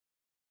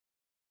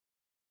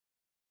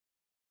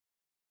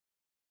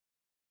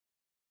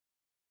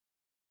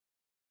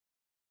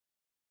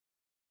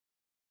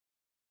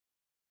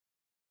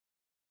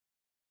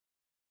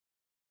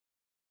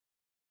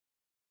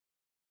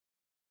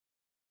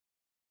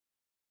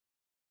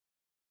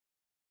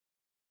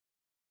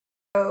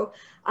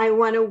I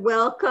want to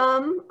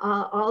welcome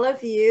all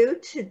of you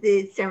to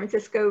the San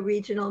Francisco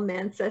Regional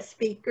Mensa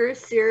Speaker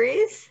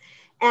Series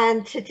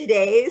and to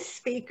today's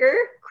speaker,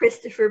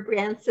 Christopher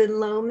Branson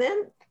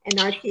Lowman, an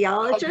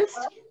archaeologist,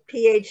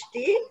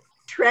 PhD,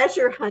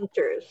 treasure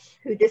hunters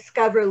who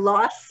discover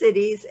lost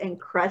cities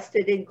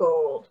encrusted in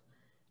gold.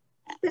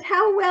 But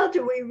how well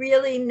do we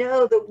really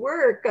know the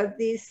work of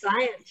these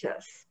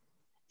scientists?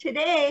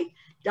 Today,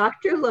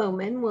 Dr.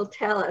 Lowman will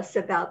tell us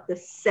about the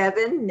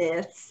 7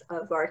 myths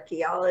of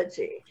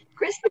archaeology.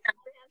 Christopher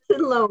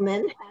Branson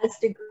Lowman has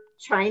the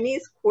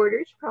Chinese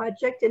Quarters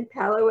project in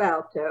Palo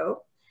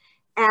Alto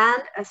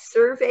and a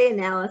survey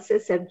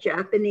analysis of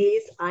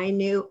Japanese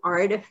Ainu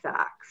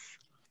artifacts.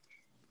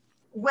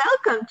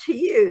 Welcome to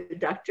you,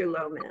 Dr.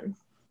 Lowman.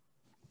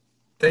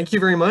 Thank you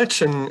very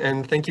much,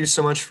 and thank you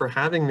so much for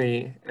having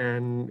me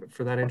and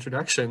for that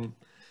introduction.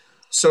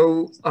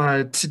 So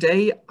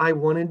today I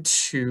wanted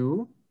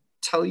to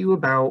tell you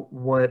about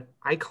what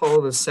I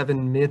call the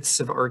 7 myths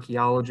of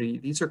archaeology.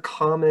 These are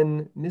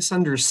common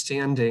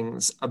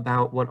misunderstandings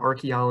about what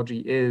archaeology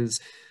is,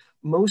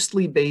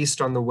 mostly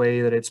based on the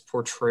way that it's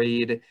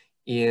portrayed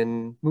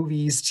in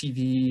movies,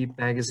 TV,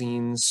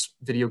 magazines,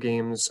 video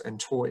games, and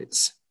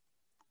toys.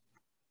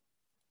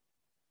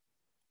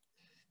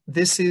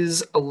 This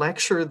is a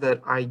lecture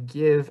that I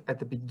give at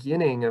the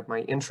beginning of my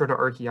Intro to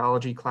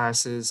Archaeology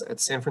classes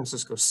at San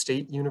Francisco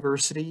State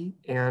University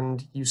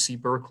and UC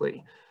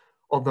Berkeley,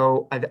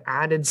 although I've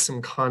added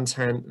some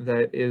content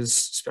that is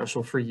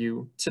special for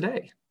you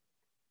today.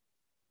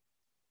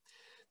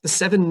 The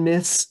 7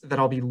 myths that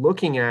I'll be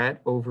looking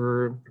at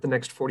over the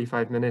next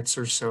 45 minutes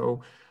or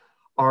so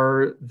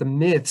are the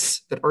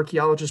myths that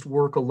archaeologists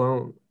work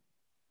alone,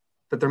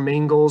 that their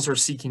main goals are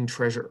seeking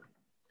treasure,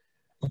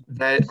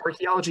 that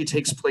archaeology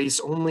takes place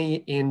only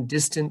in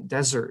distant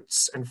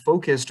deserts and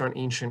focused on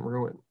ancient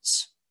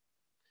ruins,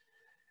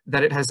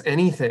 that it has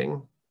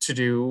anything to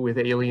do with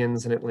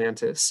aliens in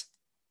Atlantis,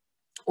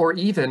 or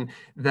even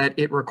that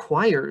it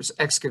requires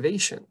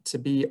excavation to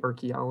be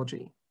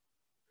archaeology.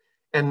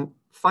 And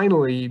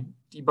finally,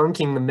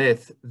 debunking the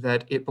myth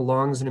that it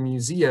belongs in a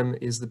museum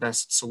is the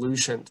best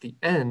solution to the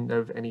end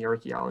of any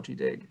archaeology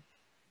dig.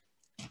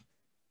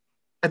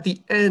 At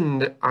the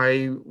end,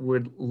 I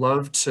would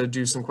love to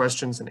do some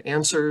questions and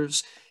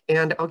answers,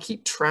 and I'll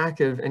keep track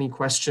of any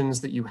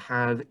questions that you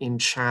have in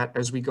chat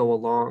as we go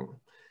along.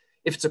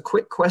 If it's a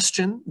quick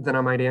question, then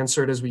I might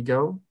answer it as we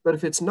go, but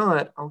if it's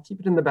not, I'll keep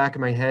it in the back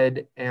of my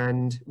head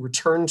and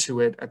return to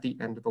it at the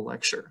end of the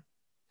lecture.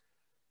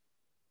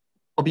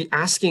 I'll be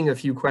asking a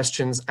few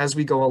questions as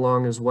we go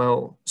along as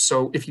well,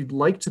 so if you'd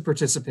like to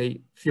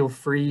participate, feel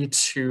free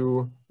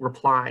to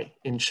reply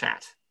in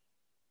chat.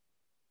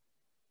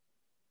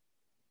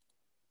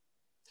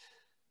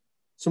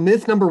 So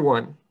myth number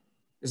 1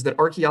 is that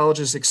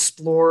archaeologists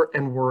explore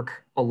and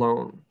work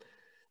alone.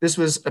 This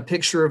was a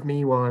picture of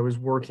me while I was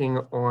working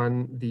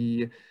on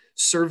the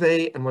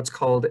survey and what's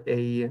called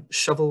a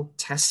shovel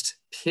test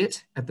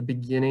pit at the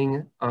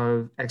beginning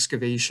of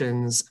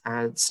excavations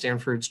at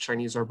Stanford's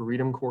Chinese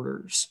Arboretum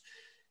Quarters.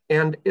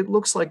 And it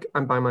looks like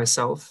I'm by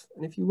myself.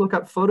 And if you look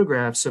up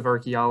photographs of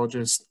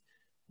archaeologists,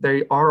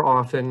 they are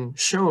often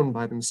shown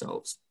by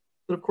themselves.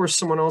 But of course,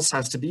 someone else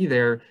has to be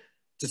there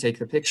to take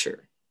the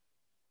picture.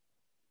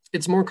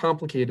 It's more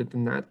complicated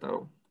than that,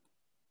 though.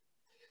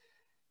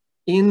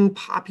 In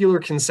popular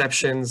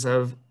conceptions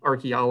of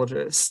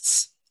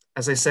archaeologists,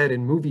 as I said,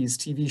 in movies,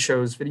 TV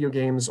shows, video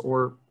games,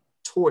 or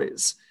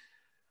toys,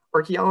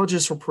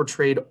 archaeologists are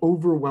portrayed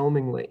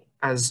overwhelmingly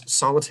as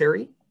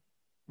solitary,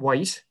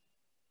 white,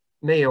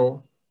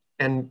 male,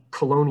 and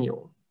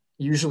colonial,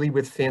 usually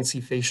with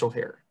fancy facial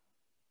hair.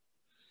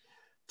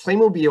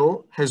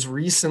 Playmobil has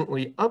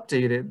recently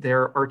updated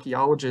their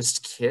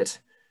archaeologist kit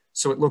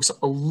so it looks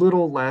a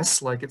little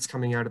less like it's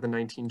coming out of the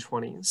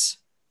 1920s.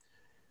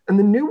 And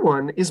the new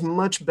one is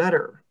much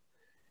better.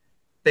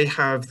 They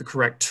have the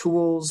correct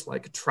tools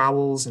like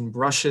trowels and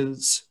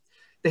brushes.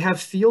 They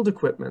have field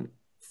equipment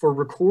for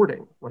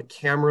recording like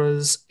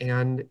cameras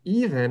and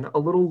even a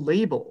little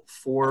label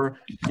for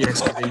the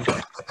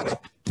excavation.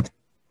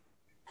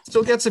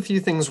 Still gets a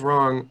few things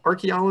wrong.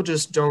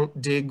 Archaeologists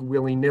don't dig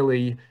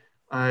willy-nilly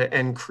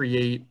and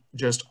create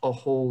just a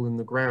hole in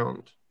the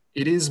ground.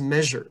 It is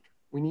measured.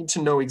 We need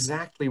to know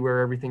exactly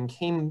where everything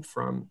came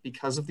from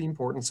because of the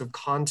importance of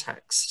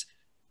context,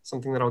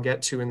 something that I'll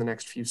get to in the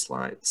next few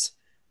slides.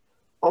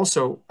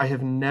 Also, I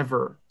have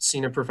never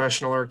seen a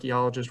professional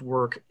archaeologist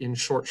work in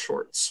short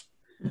shorts.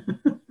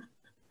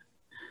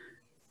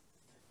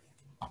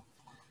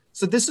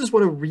 So this is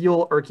what a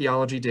real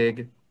archaeology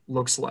dig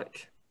looks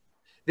like.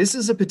 This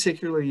is a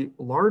particularly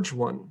large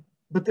one,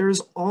 but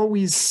there's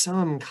always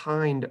some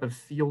kind of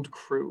field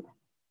crew.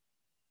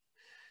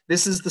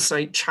 This is the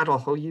site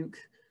Çatalhöyük,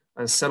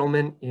 a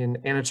settlement in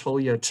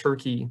Anatolia,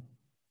 Turkey,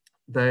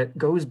 that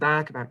goes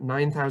back about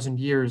 9,000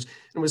 years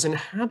and was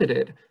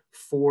inhabited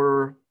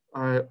for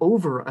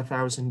over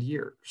 1,000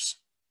 years.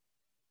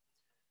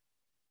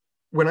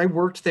 When I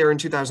worked there in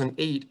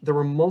 2008, there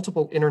were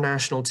multiple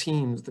international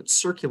teams that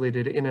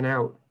circulated in and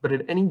out, but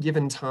at any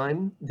given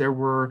time, there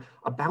were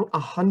about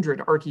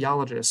 100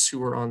 archaeologists who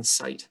were on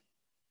site.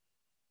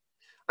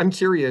 I'm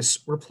curious,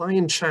 reply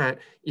in chat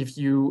if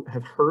you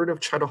have heard of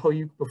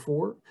Çatalhöyük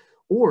before,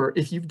 or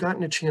if you've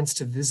gotten a chance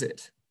to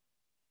visit.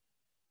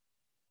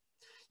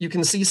 You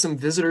can see some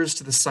visitors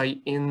to the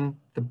site in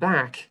the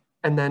back,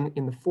 and then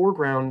in the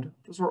foreground,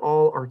 those are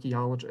all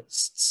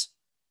archaeologists.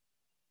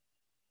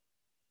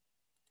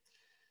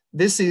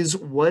 This is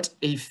what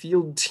a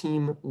field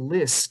team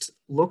list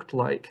looked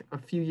like a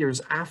few years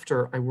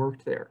after I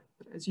worked there.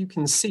 But as you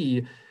can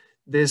see,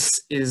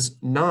 this is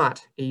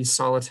not a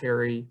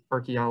solitary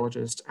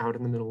archaeologist out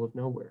in the middle of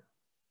nowhere.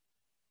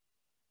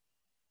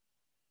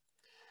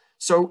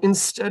 So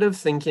instead of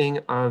thinking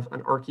of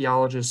an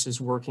archaeologist as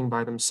working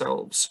by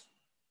themselves,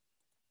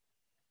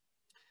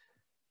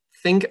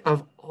 think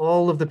of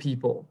all of the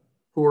people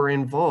who are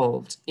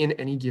involved in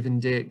any given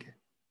dig.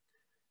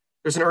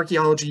 There's an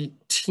archaeology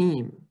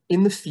team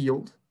in the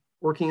field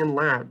working in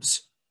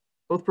labs,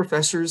 both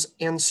professors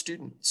and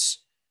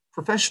students,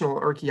 professional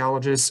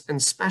archaeologists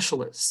and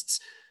specialists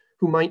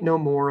who might know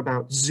more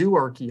about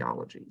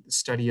zooarchaeology, the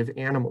study of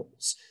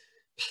animals,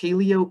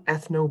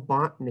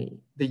 paleoethnobotany,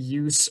 the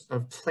use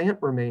of plant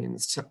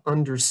remains to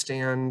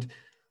understand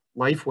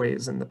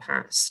lifeways in the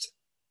past.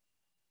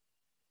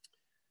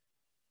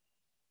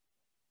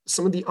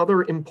 Some of the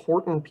other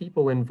important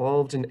people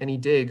involved in any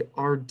dig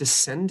are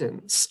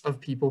descendants of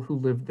people who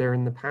lived there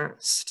in the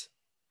past,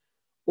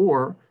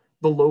 or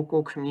the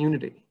local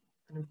community,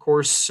 and of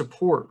course,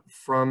 support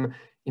from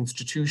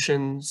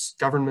institutions,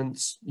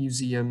 governments,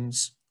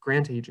 museums,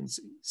 grant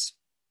agencies.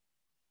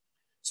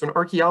 So an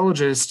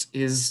archaeologist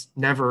is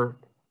never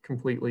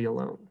completely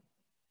alone.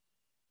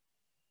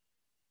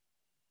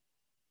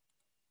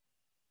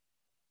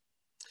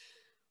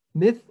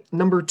 Myth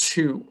number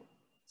 2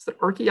 is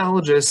that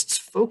archaeologists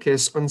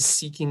focus on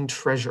seeking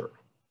treasure.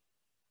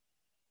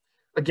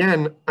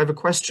 Again, I have a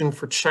question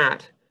for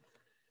chat.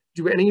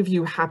 Do any of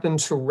you happen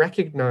to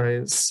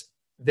recognize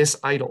this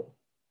idol?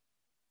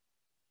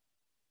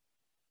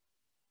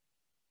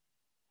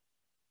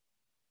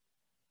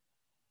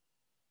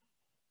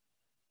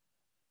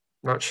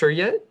 Not sure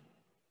yet?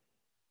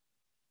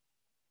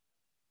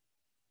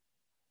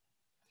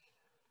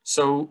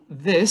 So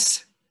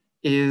this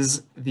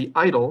is the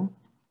idol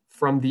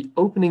from the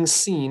opening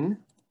scene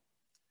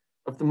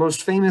of the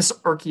most famous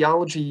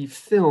archaeology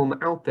film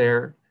out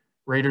there,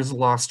 Raiders of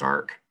the Lost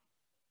Ark.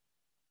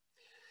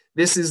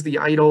 This is the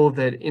idol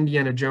that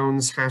Indiana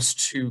Jones has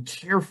to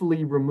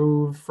carefully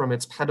remove from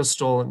its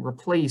pedestal and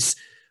replace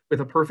with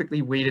a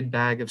perfectly weighted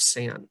bag of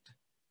sand.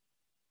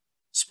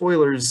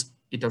 Spoilers,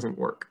 it doesn't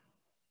work.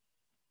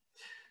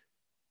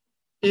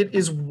 It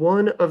is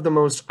one of the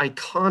most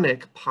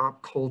iconic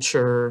pop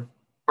culture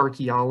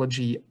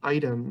archaeology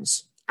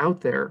items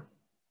out there,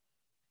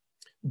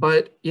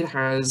 but it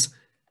has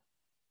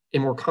a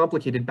more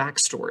complicated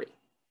backstory.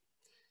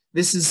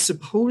 This is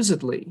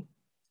supposedly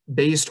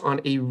based on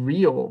a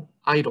real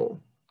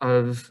idol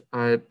of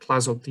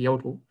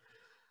Tlazolteotl,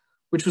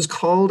 which was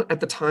called at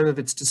the time of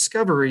its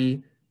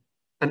discovery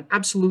an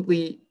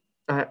absolutely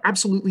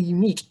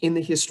unique in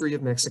the history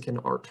of Mexican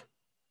art.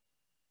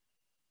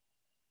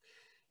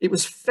 It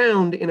was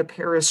found in a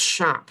Paris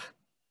shop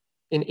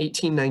in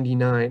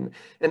 1899,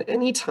 and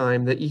any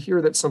time that you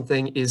hear that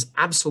something is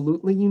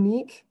absolutely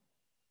unique,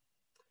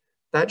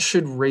 that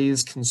should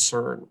raise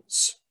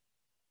concerns.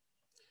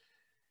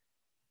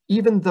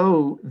 Even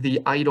though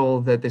the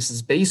idol that this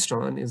is based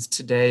on is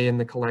today in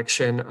the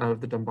collection of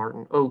the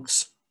Dumbarton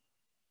Oaks,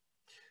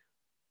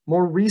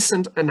 more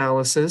recent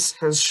analysis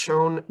has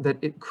shown that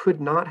it could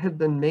not have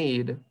been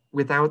made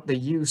without the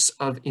use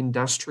of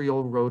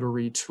industrial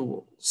rotary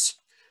tools.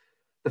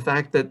 The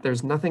fact that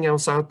there's nothing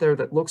else out there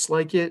that looks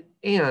like it,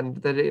 and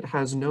that it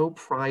has no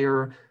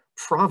prior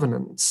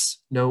provenance,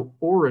 no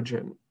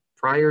origin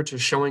prior to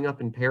showing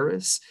up in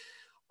Paris,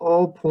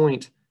 all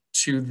point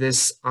to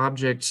this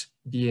object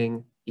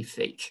being a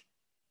fake.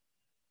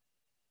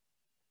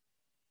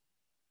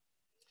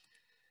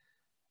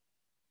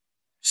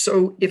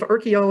 So if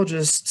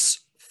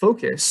archaeologists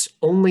focus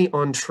only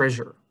on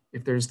treasure,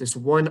 if there's this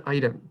one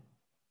item,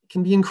 it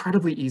can be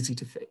incredibly easy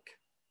to fake.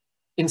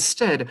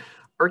 Instead,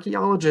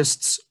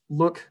 archaeologists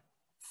look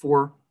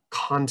for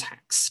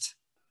context.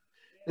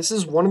 This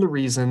is one of the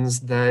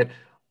reasons that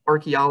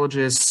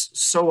archaeologists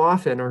so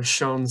often are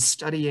shown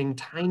studying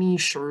tiny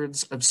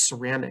sherds of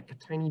ceramic,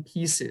 tiny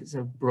pieces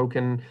of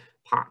broken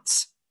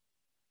pots.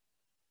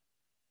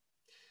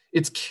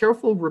 It's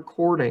careful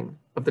recording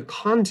of the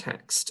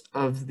context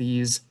of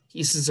these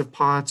pieces of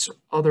pots or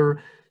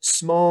other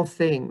small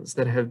things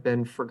that have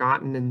been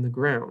forgotten in the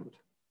ground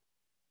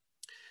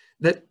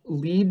that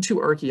lead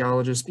to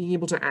archaeologists being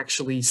able to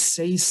actually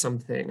say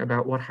something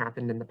about what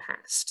happened in the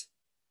past.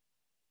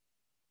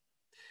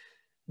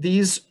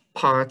 These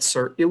pots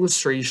are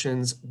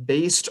illustrations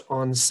based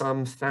on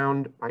some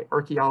found by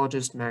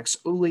archaeologist Max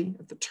Uhle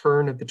at the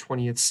turn of the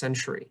 20th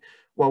century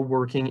while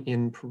working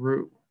in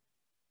Peru.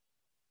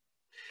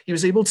 He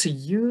was able to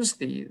use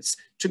these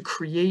to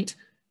create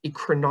a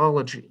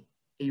chronology,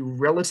 a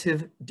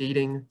relative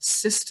dating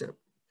system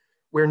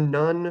where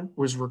none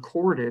was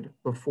recorded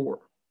before.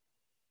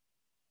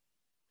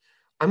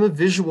 I'm a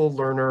visual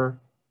learner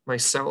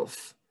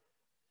myself,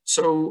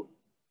 so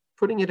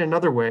putting it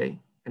another way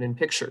and in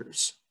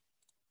pictures.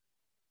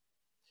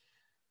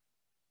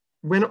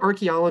 When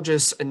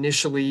archaeologists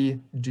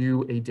initially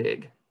do a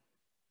dig,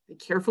 they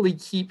carefully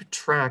keep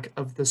track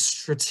of the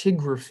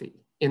stratigraphy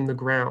in the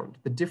ground,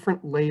 the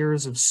different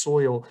layers of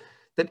soil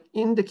that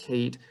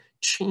indicate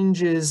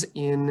changes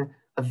in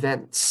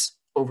events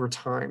over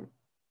time.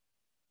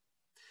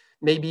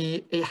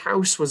 Maybe a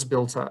house was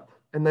built up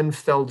and then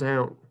fell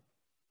down.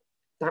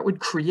 That would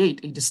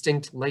create a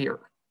distinct layer.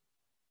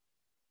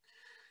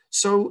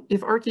 So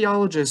if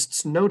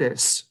archaeologists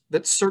notice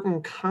that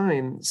certain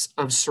kinds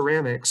of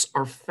ceramics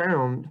are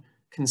found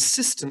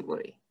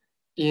consistently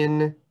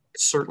in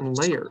certain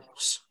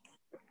layers,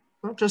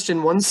 not just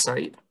in one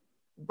site,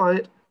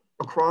 but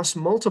across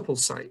multiple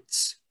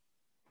sites,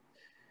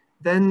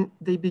 then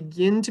they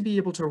begin to be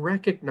able to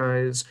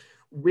recognize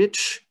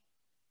which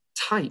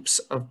types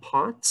of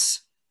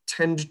pots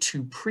tend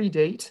to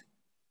predate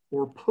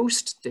or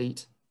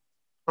post-date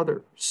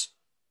others.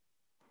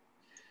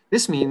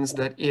 This means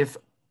that if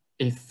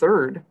a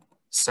third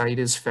site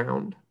is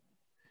found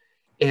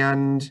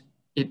and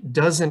it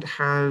doesn't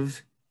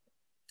have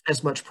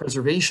as much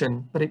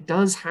preservation, but it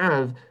does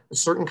have a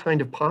certain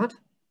kind of pot,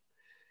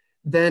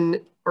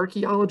 then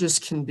archaeologists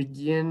can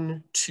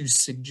begin to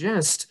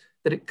suggest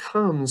that it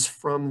comes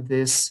from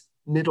this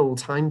middle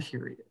time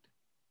period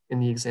in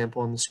the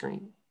example on the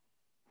screen.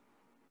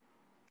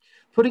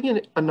 Putting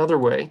it another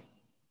way,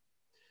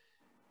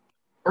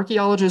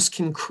 archaeologists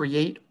can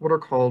create what are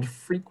called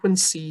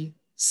frequency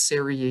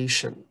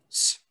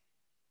seriations.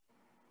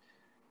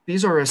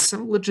 These are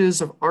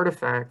assemblages of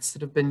artifacts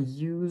that have been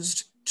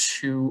used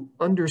to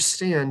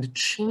understand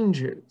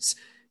changes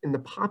in the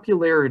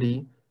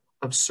popularity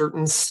of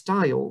certain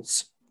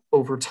styles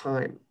over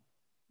time.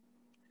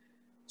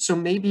 So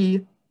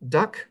maybe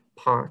duck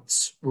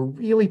pots were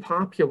really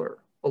popular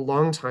a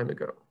long time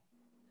ago.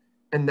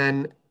 And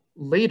then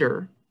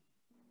later,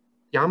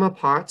 Yama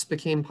pots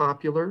became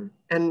popular.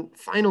 And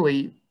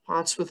finally,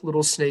 pots with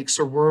little snakes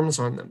or worms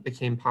on them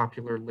became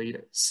popular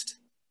latest.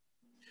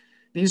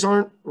 These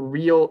aren't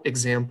real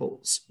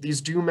examples.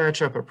 These do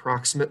match up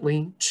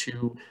approximately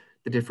to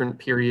the different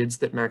periods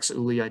that Max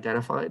Uli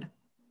identified.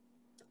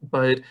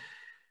 But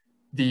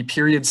the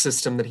period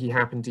system that he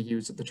happened to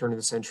use at the turn of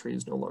the century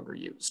is no longer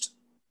used.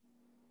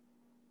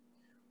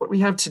 What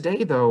we have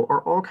today, though,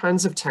 are all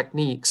kinds of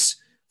techniques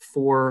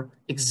for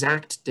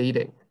exact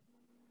dating.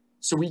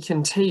 So we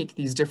can take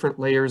these different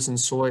layers in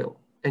soil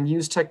and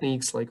use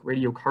techniques like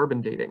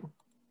radiocarbon dating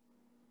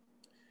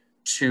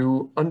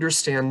to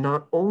understand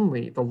not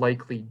only the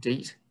likely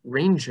date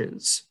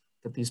ranges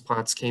that these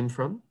pots came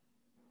from,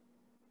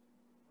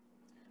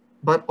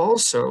 but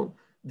also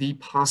the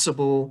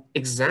possible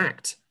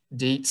exact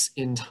dates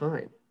in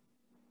time.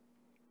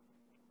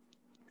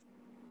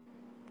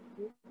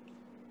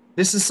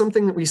 This is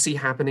something that we see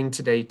happening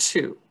today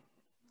too.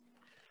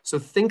 So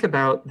think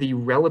about the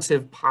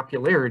relative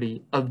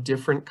popularity of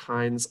different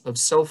kinds of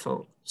cell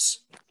phones.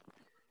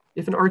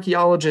 If an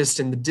archaeologist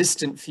in the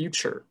distant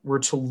future were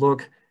to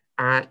look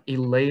at a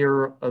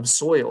layer of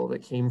soil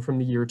that came from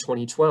the year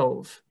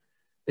 2012,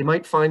 they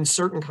might find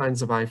certain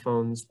kinds of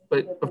iPhones,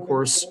 but of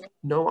course,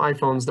 no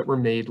iPhones that were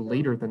made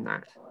later than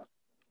that.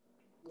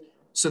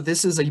 So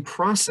this is a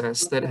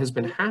process that has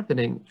been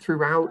happening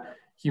throughout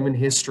human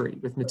history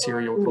with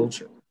material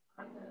culture.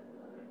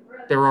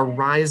 There are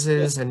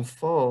rises and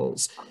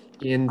falls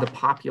in the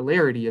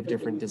popularity of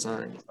different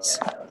designs.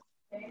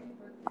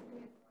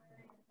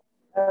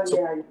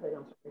 So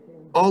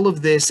all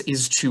of this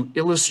is to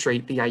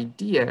illustrate the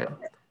idea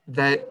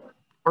that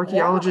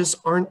archaeologists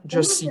aren't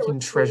just seeking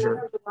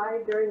treasure,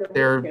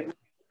 they're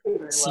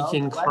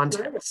seeking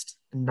context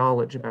and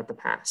knowledge about the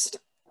past.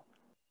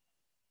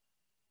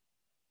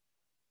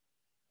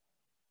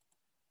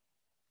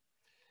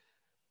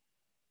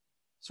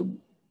 So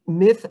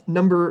myth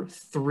number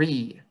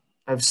 3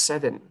 of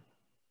 7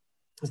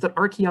 is that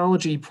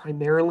archaeology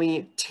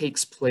primarily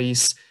takes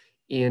place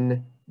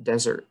in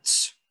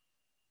deserts.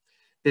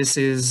 This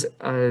is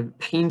a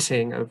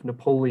painting of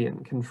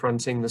Napoleon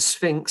confronting the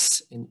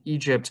Sphinx in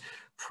Egypt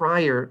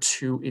prior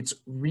to its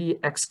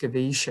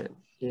re-excavation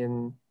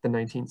in the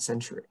 19th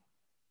century.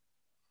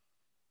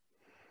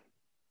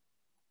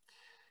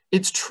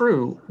 It's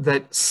true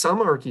that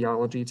some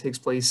archaeology takes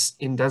place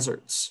in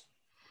deserts,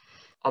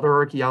 other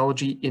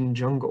archaeology in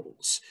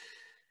jungles.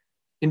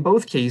 In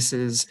both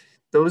cases,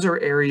 those are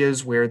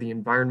areas where the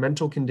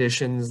environmental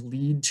conditions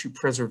lead to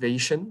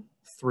preservation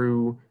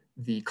through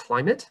the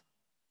climate,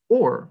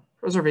 or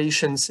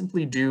preservation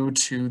simply due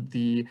to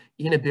the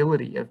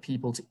inability of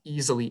people to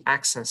easily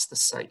access the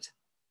site.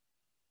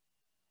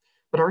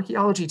 But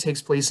archaeology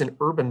takes place in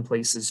urban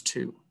places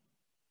too.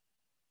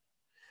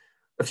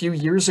 A few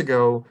years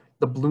ago,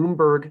 the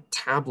Bloomberg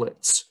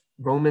tablets,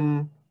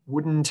 Roman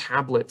wooden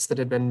tablets that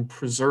had been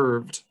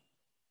preserved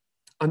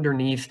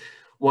underneath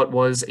what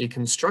was a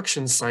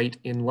construction site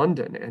in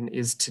London and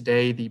is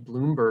today the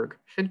Bloomberg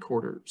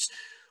headquarters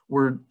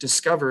were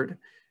discovered.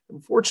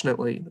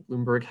 Unfortunately, the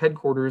Bloomberg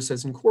headquarters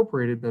has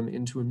incorporated them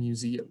into a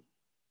museum.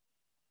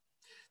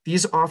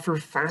 These offer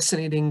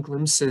fascinating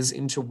glimpses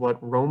into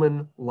what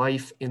Roman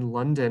life in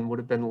London would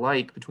have been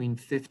like between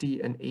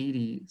 50 and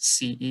 80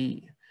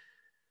 CE.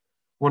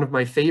 One of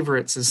my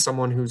favorites is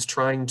someone who's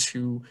trying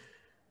to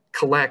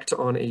collect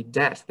on a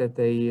debt that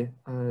they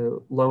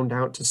loaned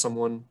out to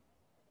someone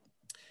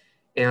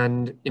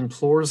and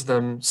implores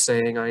them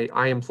saying,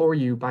 I implore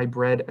you, buy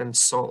bread and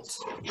salt.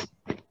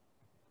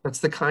 That's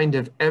the kind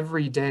of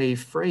everyday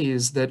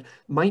phrase that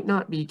might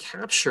not be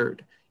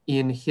captured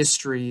in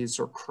histories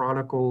or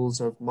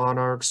chronicles of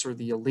monarchs or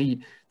the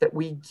elite that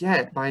we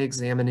get by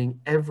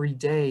examining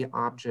everyday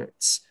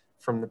objects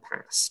from the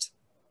past.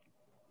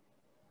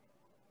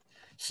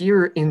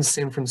 Here in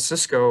San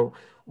Francisco,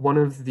 one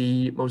of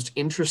the most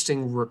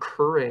interesting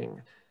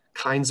recurring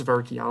kinds of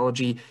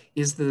archaeology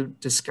is the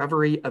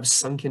discovery of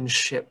sunken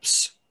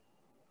ships.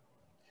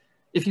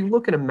 If you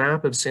look at a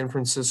map of San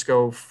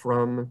Francisco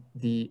from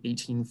the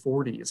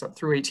 1840s up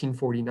through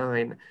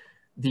 1849,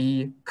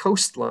 the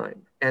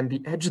coastline and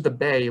the edge of the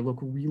bay look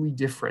really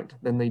different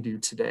than they do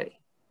today.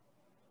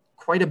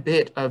 Quite a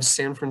bit of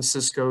San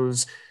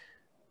Francisco's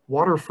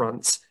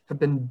waterfronts have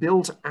been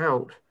built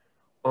out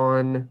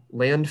on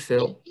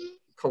landfill,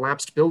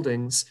 collapsed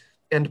buildings,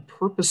 and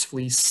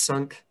purposefully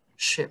sunk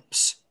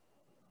ships.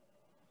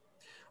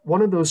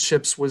 One of those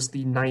ships was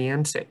the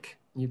Niantic.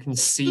 You can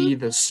see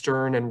the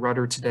stern and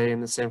rudder today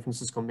in the San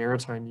Francisco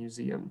Maritime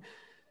Museum.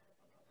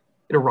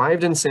 It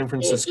arrived in San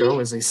Francisco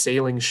as a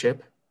sailing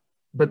ship,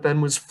 but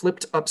then was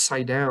flipped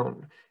upside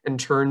down and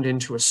turned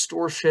into a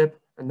store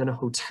ship and then a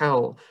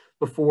hotel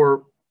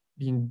before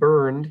being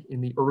burned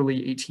in the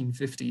early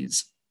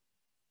 1850s.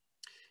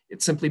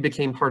 It simply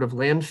became part of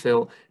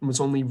landfill and was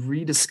only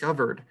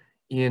rediscovered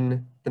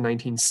in the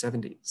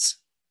 1970s.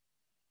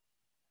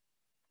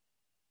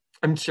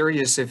 I'm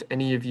curious if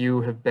any of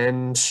you have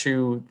been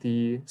to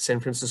the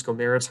San Francisco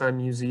Maritime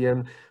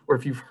Museum or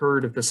if you've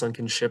heard of the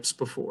sunken ships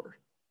before.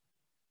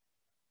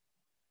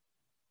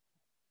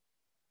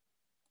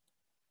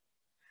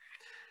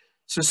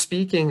 So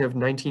speaking of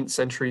 19th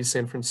century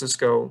San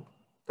Francisco,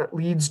 that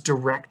leads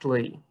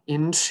directly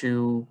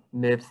into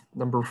myth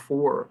number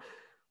 4,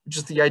 which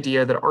is the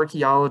idea that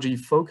archaeology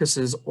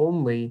focuses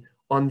only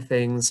on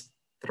things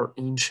that are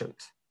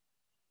ancient.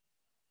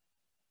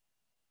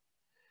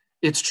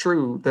 It's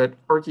true that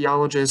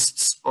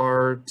archaeologists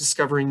are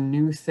discovering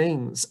new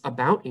things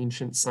about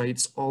ancient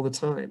sites all the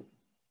time.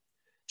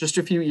 Just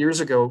a few years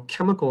ago,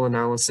 chemical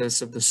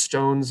analysis of the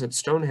stones at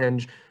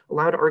Stonehenge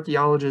allowed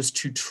archaeologists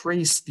to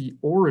trace the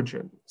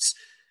origins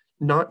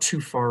not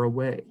too far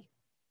away.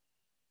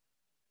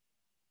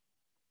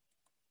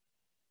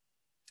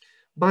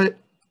 But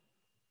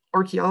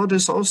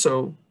archaeologists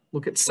also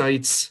look at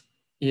sites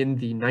in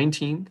the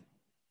 19th,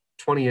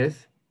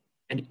 20th,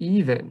 and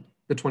even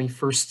the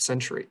 21st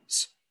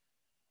centuries.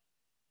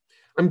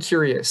 I'm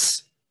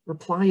curious,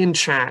 reply in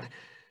chat.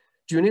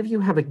 Do any of you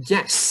have a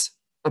guess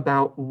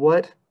about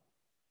what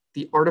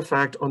the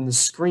artifact on the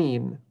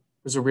screen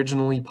was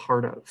originally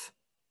part of?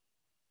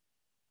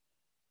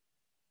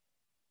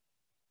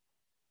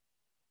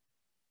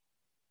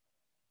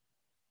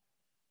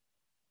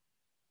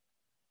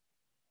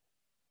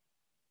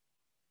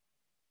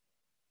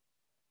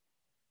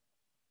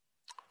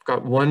 I've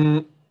got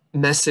one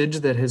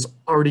message that has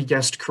already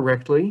guessed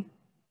correctly.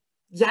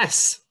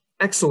 Yes,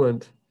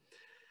 excellent.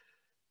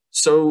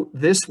 So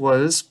this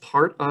was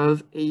part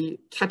of a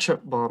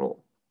ketchup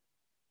bottle.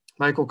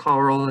 Michael,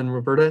 Carl, and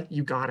Roberta,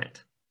 you got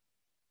it.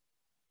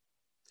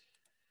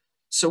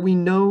 So we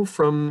know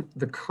from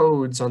the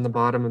codes on the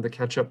bottom of the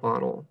ketchup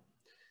bottle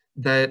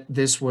that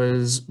this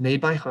was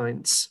made by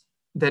Heinz,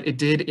 that it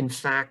did in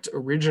fact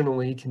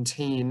originally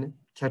contain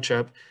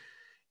ketchup,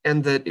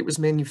 and that it was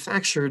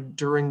manufactured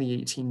during the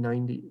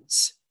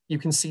 1890s. You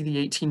can see the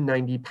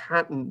 1890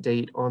 patent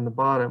date on the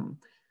bottom.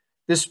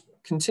 This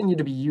continued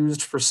to be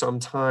used for some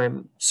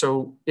time,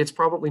 so it's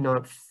probably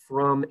not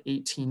from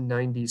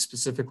 1890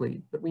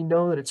 specifically, but we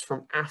know that it's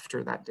from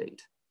after that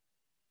date.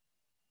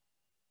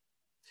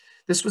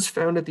 This was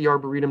found at the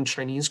Arboretum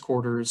Chinese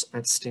Quarters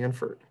at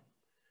Stanford,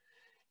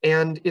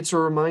 and it's a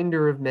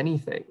reminder of many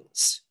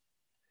things.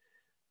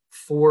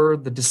 For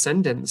the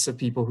descendants of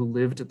people who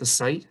lived at the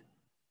site,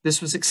 this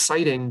was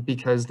exciting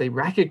because they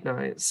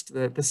recognized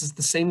that this is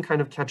the same kind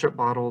of ketchup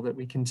bottle that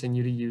we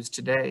continue to use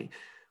today,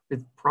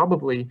 with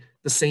probably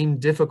the same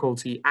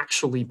difficulty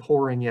actually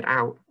pouring it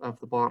out of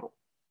the bottle.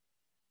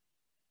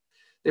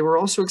 They were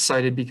also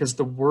excited because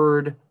the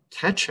word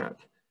ketchup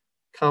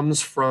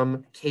comes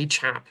from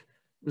ketchup.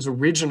 It was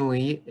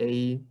originally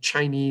a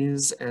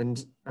Chinese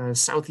and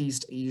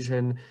Southeast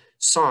Asian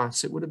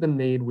sauce. It would have been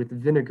made with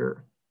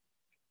vinegar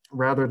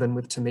rather than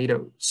with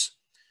tomatoes.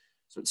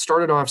 So it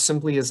started off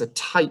simply as a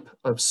type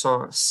of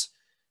sauce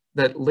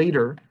that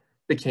later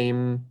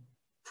became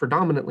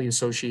predominantly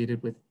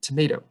associated with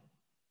tomato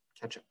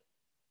ketchup.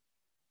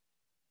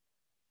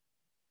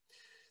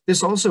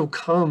 This also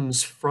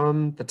comes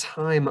from the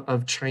time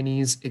of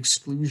Chinese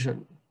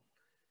exclusion.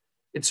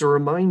 It's a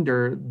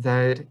reminder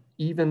that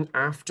even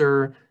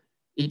after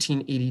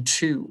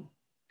 1882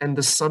 and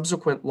the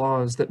subsequent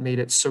laws that made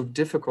it so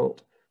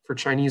difficult for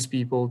Chinese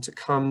people to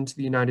come to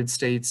the United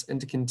States and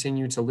to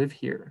continue to live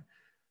here,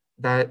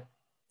 that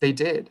they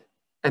did.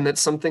 And that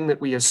something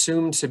that we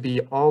assume to be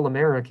all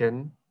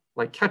American,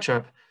 like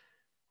ketchup,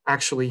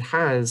 actually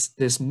has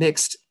this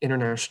mixed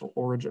international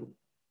origin.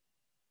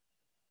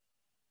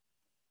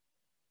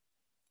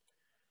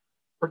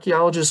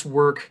 Archaeologists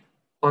work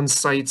on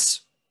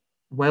sites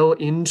well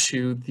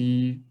into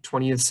the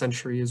 20th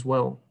century as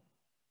well.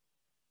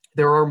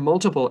 There are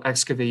multiple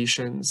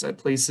excavations at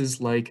places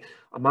like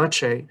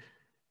Amache,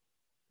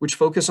 which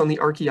focus on the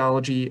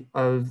archaeology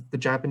of the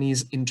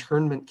Japanese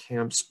internment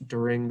camps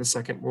during the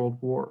Second World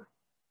War.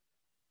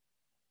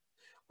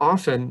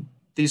 Often,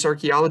 these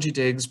archaeology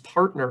digs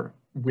partner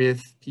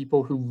with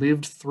people who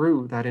lived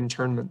through that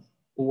internment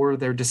or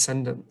their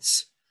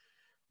descendants,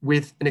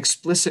 with an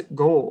explicit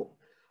goal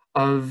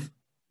of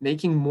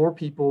making more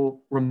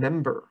people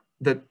remember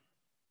that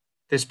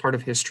this part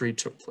of history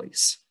took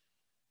place.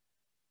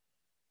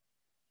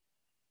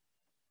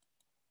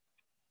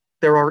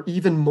 There are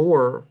even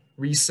more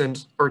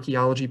recent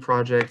archaeology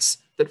projects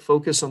that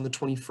focus on the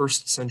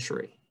 21st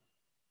century.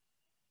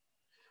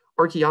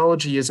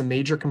 Archaeology is a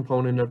major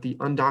component of the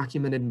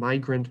Undocumented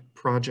Migrant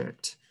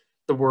Project,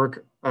 the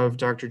work of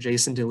Dr.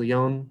 Jason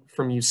DeLeon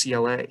from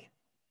UCLA.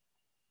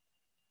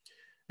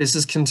 This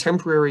is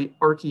contemporary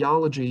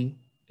archaeology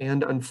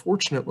and,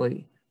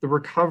 unfortunately, the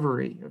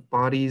recovery of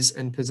bodies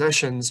and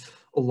possessions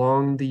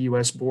along the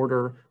US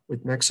border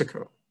with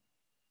Mexico.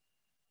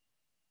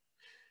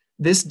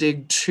 This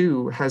dig,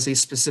 too, has a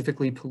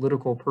specifically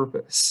political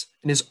purpose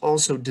and is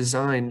also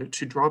designed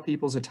to draw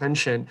people's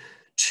attention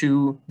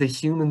to the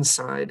human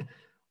side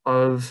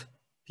of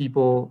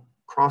people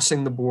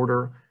crossing the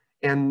border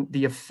and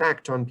the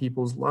effect on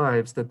people's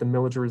lives that the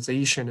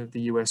militarization of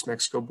the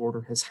US-Mexico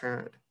border has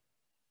had.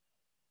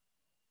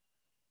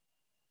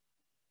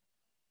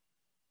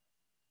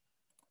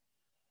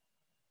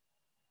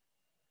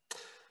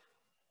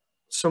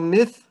 So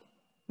myth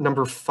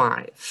number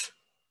 5.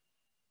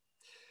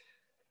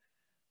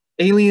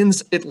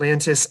 Aliens,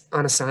 Atlantis,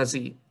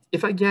 Anasazi.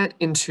 If I get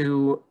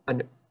into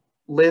a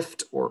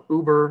Lyft or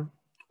Uber,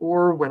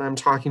 or when I'm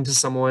talking to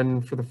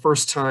someone for the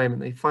first time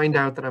and they find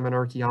out that I'm an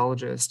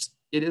archaeologist,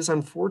 it is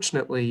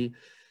unfortunately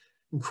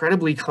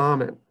incredibly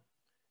common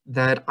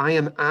that I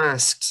am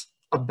asked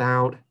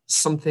about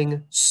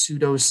something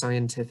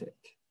pseudoscientific.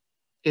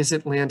 Is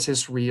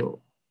Atlantis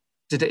real?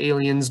 Did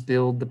aliens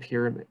build the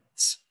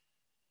pyramids?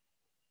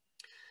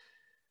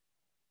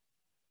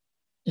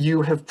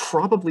 You have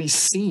probably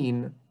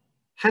seen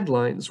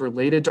headlines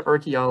related to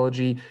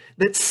archaeology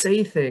that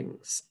say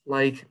things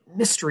like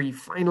mystery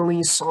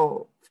finally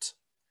solved,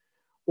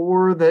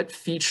 or that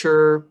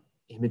feature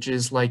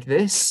images like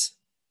this,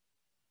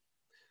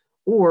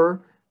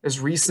 or as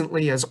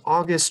recently as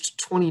August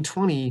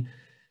 2020,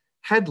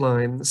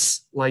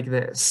 headlines like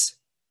this.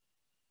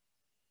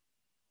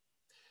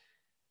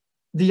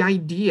 The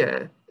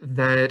idea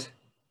that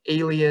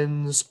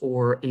aliens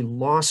or a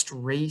lost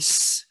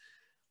race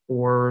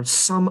or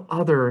some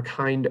other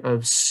kind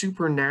of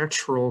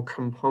supernatural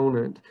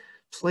component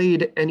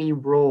played any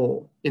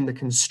role in the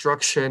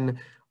construction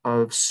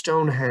of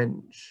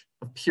Stonehenge,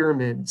 of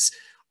pyramids,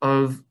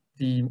 of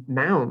the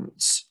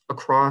mounds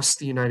across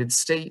the United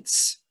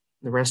States,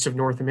 the rest of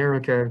North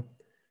America,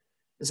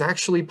 is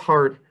actually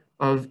part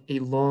of a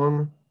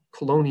long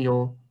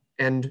colonial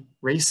and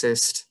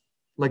racist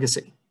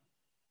legacy.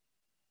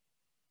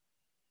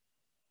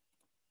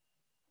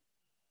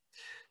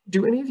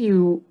 Do any of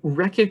you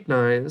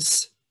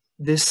recognize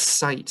this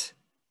site?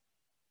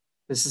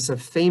 This is a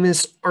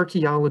famous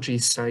archaeology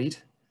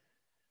site.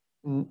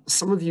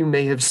 Some of you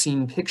may have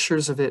seen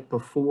pictures of it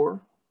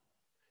before,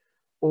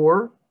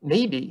 or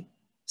maybe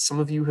some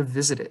of you have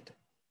visited.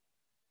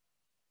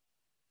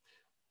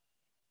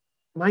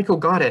 Michael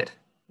got it.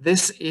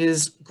 This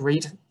is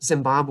Great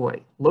Zimbabwe,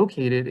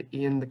 located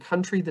in the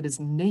country that is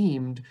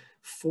named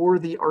for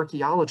the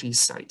archaeology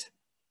site,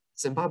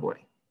 Zimbabwe.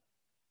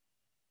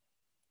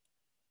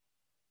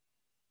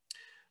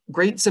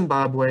 Great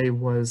Zimbabwe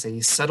was a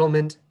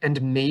settlement and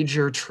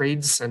major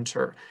trade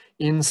center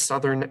in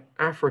southern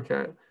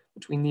Africa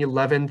between the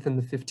 11th and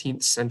the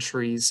 15th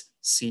centuries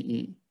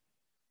CE.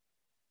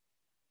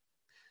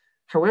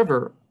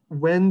 However,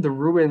 when the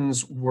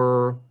ruins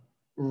were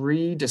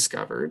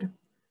rediscovered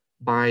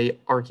by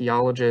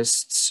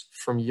archaeologists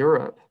from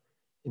Europe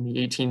in the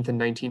 18th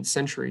and 19th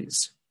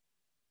centuries,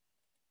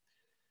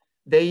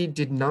 they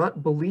did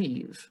not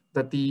believe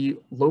that the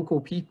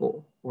local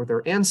people or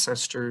their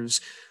ancestors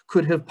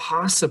could have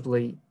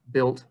possibly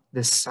built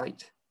this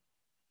site.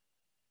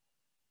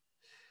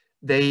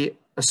 They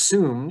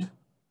assumed,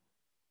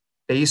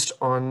 based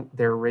on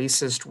their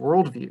racist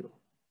worldview,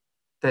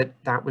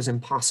 that that was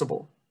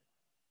impossible.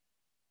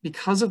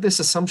 Because of this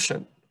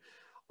assumption,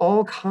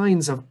 all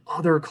kinds of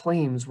other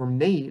claims were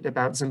made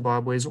about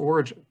Zimbabwe's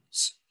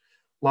origins.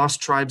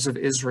 Lost tribes of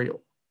Israel,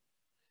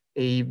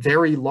 a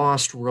very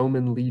lost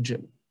Roman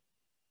legion,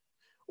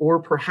 or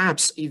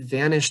perhaps a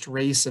vanished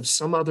race of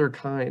some other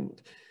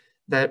kind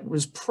that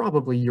was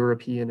probably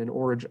European in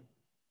origin.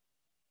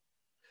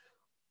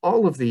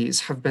 All of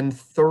these have been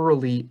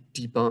thoroughly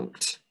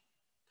debunked,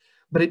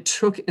 but it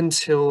took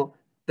until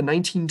the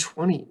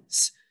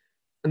 1920s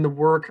and the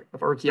work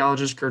of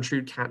archaeologist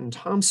Gertrude Catton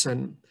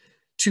Thompson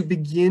to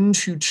begin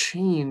to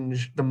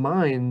change the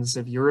minds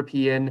of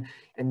European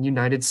and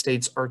United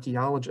States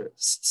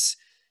archaeologists,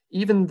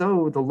 even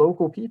though the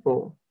local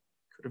people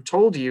could have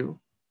told you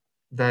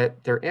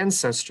that their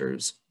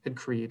ancestors had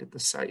created the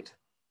site.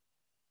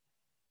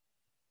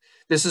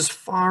 This is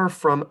far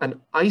from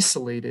an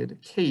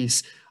isolated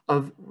case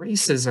of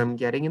racism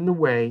getting in the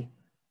way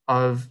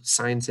of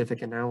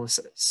scientific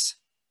analysis.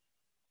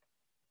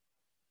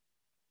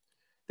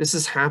 This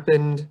has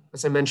happened,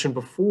 as I mentioned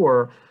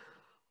before,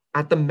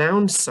 at the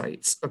mound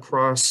sites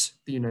across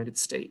the United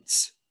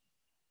States.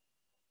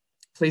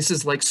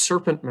 Places like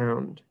Serpent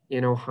Mound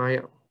in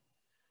Ohio,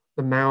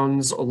 the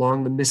mounds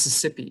along the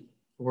Mississippi,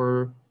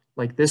 or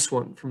like this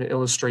one from an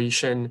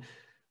illustration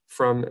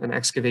from an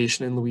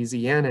excavation in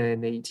Louisiana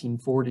in the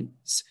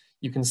 1840s.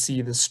 You can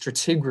see the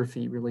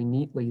stratigraphy really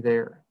neatly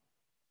there.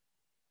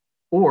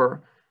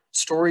 Or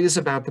stories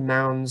about the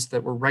mounds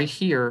that were right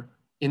here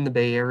in the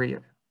Bay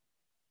Area.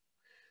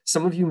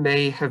 Some of you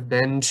may have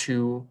been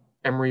to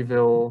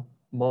Emeryville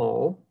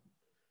Mall,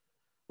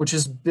 which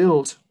is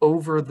built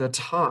over the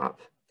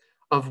top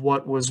of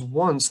what was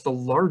once the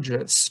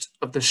largest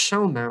of the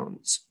shell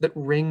mounds that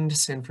ringed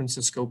San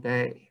Francisco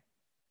Bay,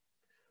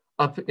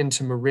 up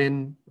into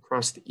Marin,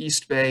 across the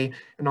East Bay,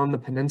 and on the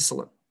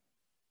peninsula.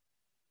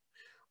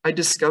 I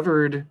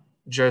discovered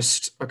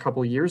just a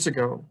couple years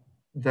ago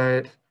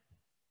that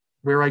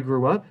where I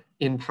grew up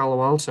in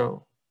Palo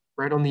Alto,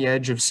 right on the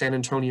edge of San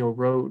Antonio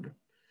Road,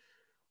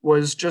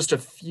 was just a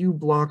few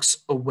blocks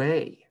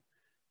away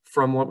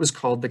from what was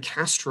called the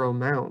Castro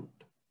Mound,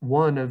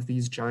 one of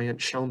these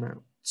giant shell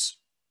mounds.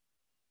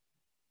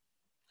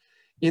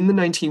 In the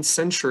 19th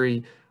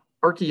century,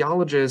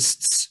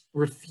 archaeologists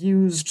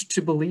refused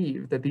to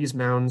believe that these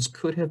mounds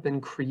could have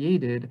been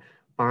created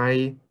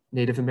by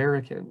Native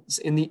Americans.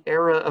 In the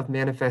era of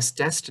manifest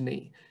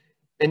destiny,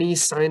 any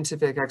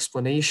scientific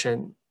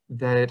explanation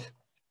that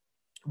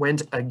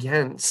went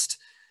against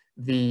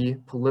the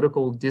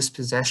political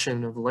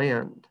dispossession of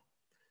land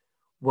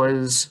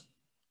was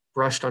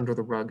brushed under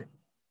the rug.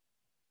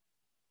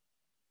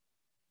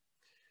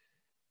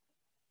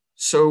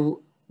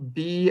 So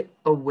be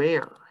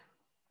aware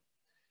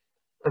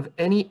of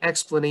any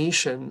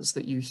explanations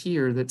that you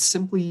hear that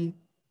simply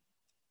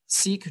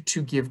seek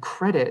to give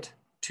credit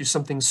to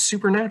something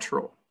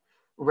supernatural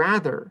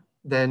rather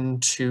than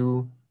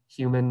to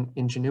human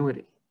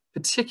ingenuity,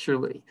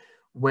 particularly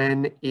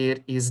when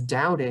it is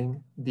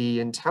doubting the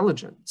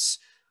intelligence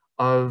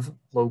of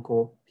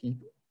local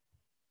people.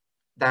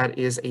 That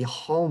is a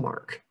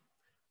hallmark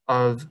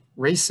of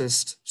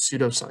racist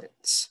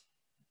pseudoscience.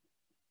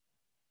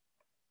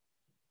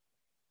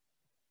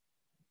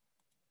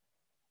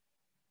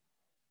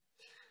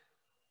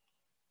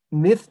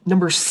 Myth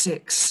number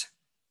 6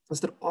 is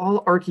that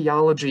all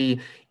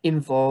archaeology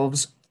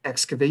involves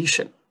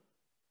excavation.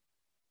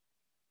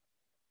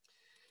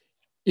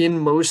 In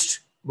most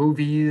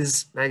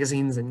movies,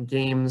 magazines, and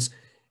games,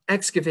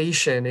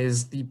 excavation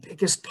is the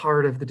biggest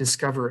part of the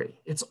discovery.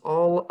 It's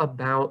all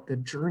about the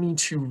journey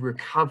to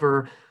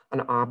recover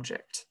an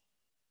object,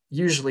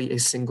 usually a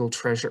single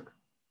treasure.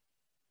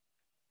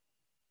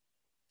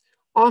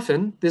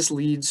 Often, this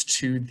leads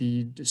to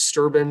the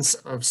disturbance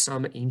of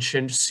some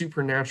ancient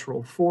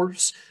supernatural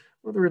force,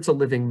 whether it's a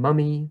living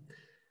mummy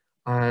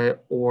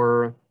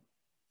or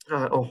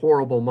a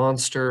horrible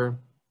monster,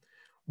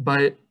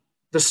 but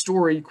the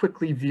story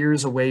quickly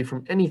veers away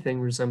from anything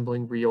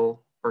resembling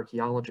real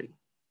archaeology.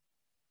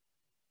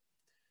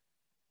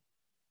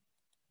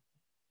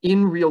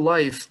 In real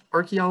life,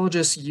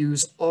 archaeologists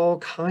use all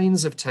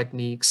kinds of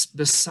techniques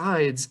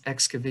besides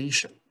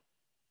excavation.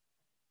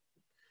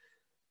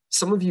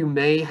 Some of you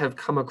may have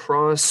come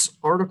across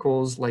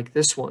articles like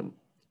this one,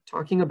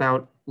 talking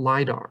about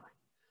LIDAR,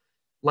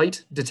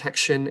 light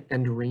detection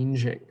and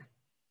ranging,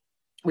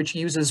 which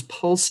uses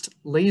pulsed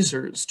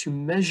lasers to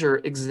measure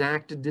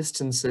exact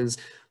distances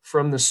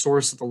from the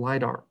source of the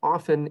LIDAR,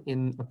 often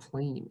in a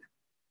plane.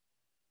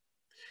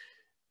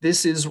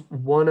 This is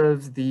one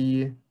of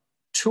the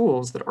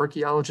tools that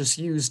archaeologists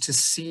use to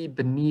see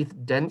beneath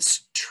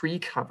dense tree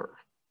cover.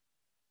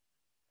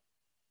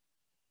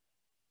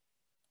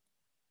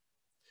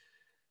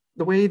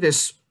 The way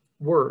this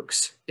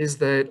works is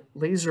that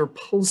laser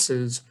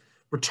pulses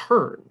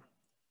return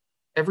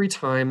every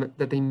time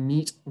that they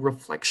meet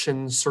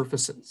reflection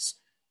surfaces.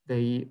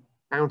 They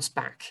bounce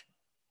back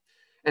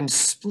and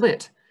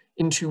split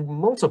into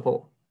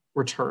multiple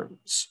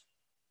returns.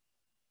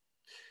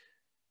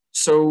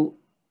 So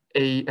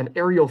an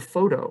aerial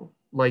photo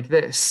like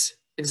this,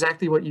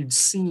 exactly what you'd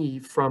see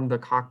from the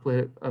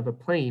cockpit of a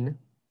plane,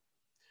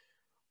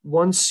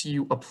 once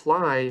you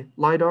apply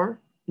LIDAR,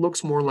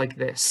 looks more like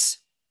this.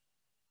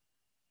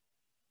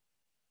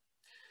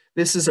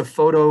 This is a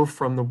photo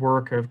from the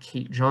work of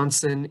Kate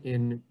Johnson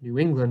in New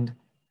England,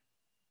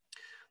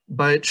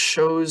 but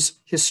shows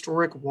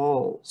historic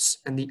walls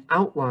and the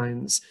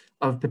outlines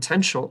of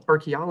potential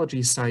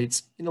archaeology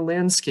sites in a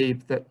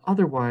landscape that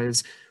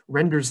otherwise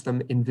renders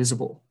them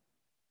invisible.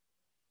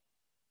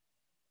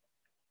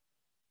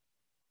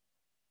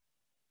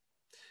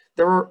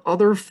 There are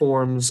other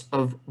forms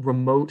of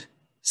remote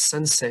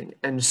sensing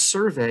and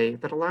survey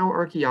that allow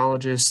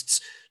archaeologists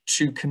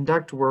to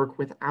conduct work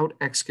without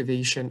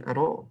excavation at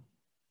all,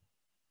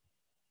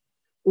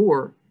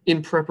 or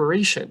in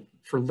preparation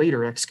for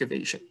later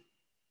excavation.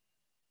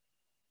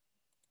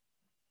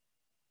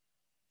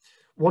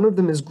 One of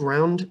them is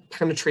ground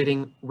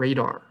penetrating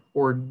radar,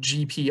 or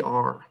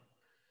GPR.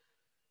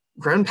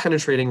 Ground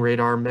penetrating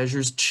radar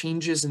measures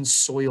changes in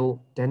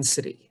soil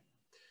density,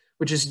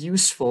 which is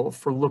useful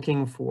for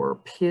looking for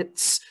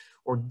pits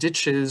or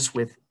ditches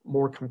with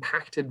more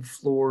compacted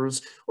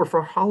floors, or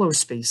for hollow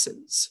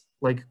spaces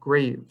like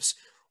graves,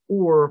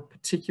 or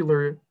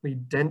particularly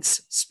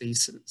dense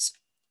spaces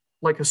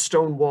like a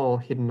stone wall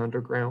hidden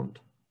underground.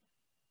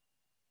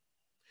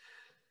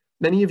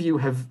 Many of you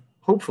have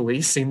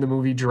hopefully seen the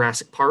movie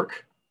Jurassic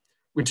Park,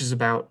 which is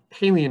about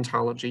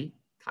paleontology,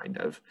 kind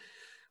of,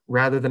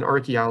 rather than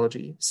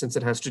archaeology, since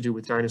it has to do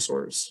with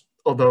dinosaurs,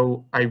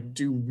 although I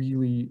do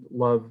really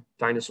love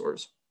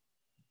dinosaurs.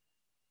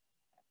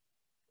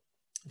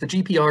 The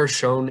GPR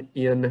shown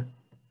in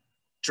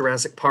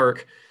Jurassic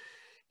Park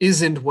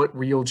isn't what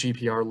real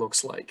GPR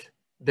looks like.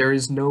 There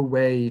is no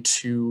way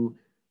to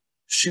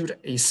shoot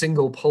a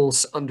single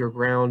pulse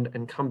underground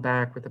and come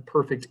back with a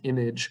perfect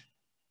image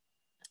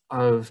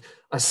of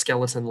a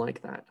skeleton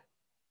like that.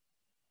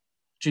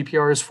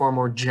 GPR is far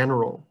more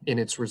general in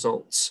its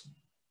results.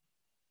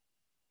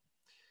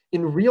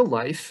 In real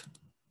life,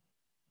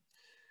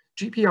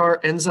 GPR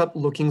ends up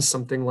looking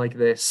something like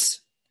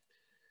this.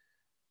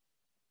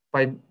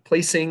 By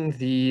placing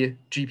the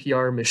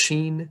GPR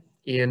machine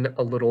in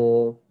a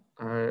little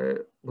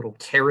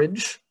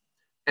carriage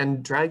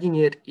and dragging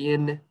it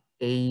in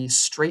a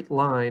straight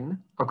line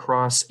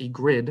across a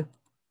grid,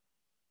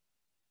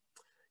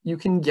 you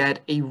can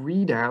get a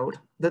readout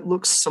that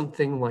looks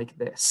something like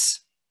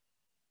this.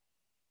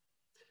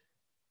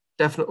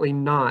 Definitely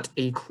not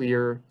a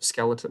clear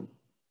skeleton,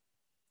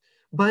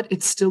 but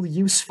it's still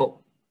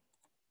useful.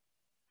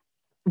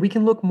 We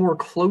can look more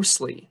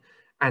closely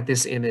at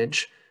this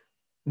image,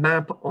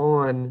 map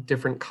on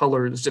different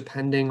colors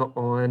depending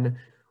on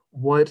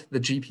what the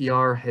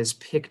GPR has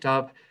picked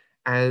up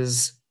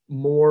as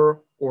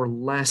more or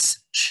less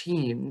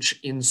change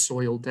in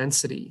soil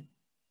density,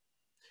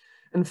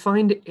 and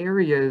find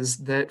areas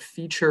that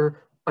feature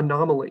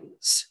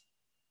anomalies.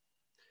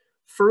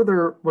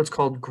 Further, what's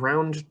called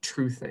ground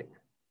truthing,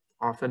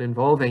 often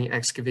involving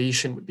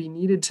excavation, would be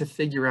needed to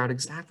figure out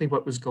exactly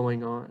what was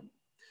going on,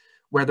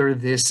 whether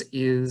this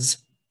is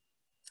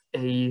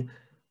a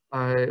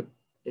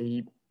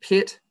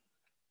pit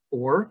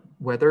or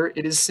whether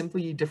it is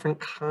simply a different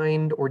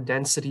kind or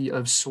density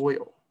of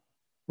soil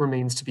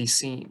remains to be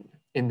seen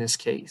in this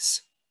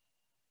case.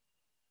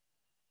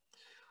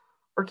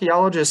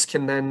 Archaeologists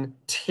can then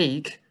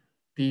take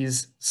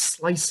these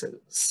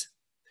slices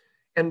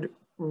and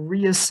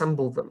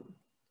reassemble them,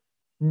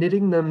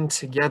 knitting them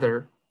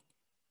together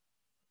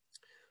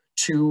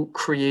to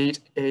create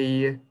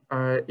a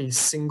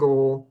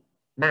single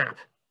map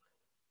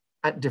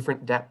at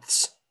different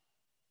depths.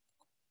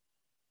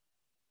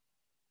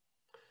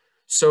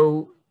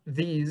 So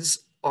these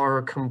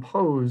are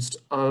composed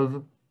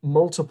of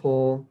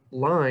multiple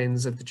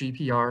lines of the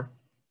GPR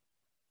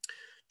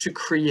to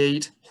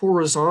create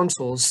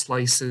horizontal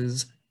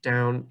slices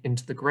down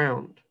into the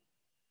ground.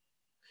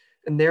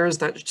 And there is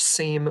that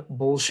same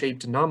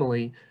bowl-shaped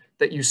anomaly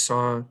that you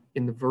saw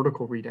in the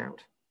vertical readout.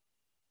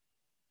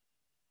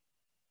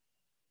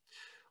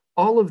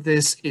 All of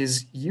this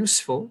is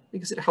useful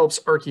because it helps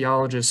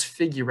archaeologists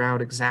figure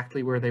out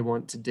exactly where they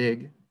want to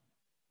dig.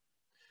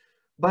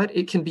 But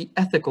it can be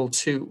ethical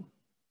too.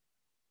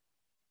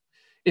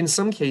 In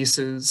some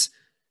cases,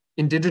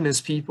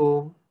 indigenous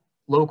people,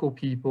 local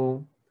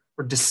people,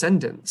 or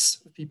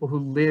descendants, people who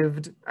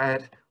lived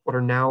at what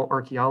are now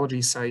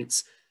archaeology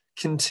sites,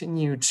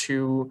 continue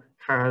to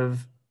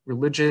have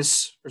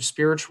religious or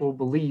spiritual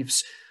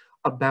beliefs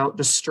about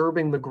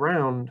disturbing the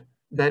ground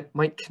that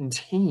might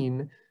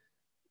contain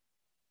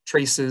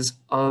traces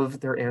of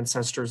their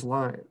ancestors'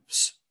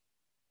 lives.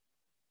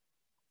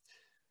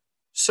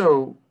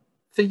 So,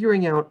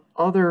 figuring out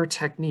other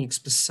techniques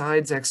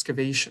besides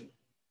excavation,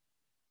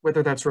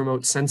 whether that's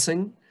remote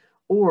sensing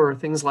or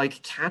things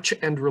like catch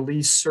and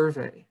release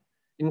survey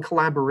in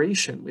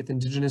collaboration with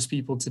indigenous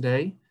people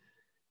today,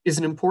 is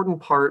an important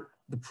part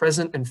of the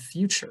present and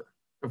future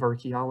of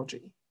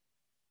archaeology.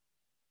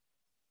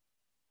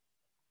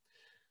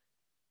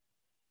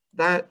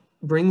 That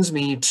brings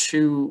me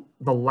to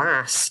the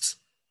last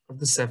of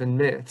the 7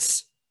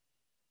 myths.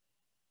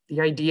 The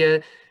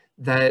idea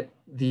that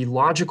the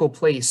logical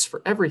place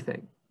for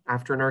everything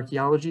after an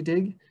archaeology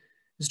dig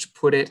is to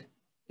put it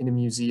in a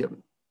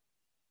museum.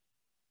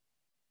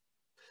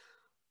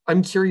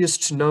 I'm curious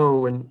to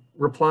know, and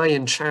reply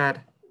in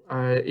chat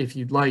if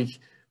you'd like,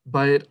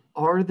 but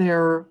are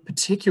there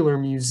particular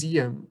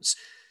museums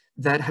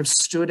that have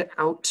stood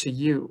out to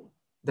you,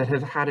 that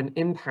have had an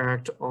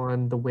impact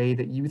on the way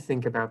that you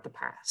think about the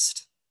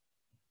past?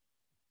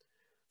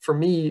 For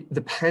me,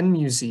 the Penn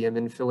Museum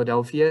in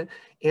Philadelphia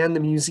and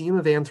the Museum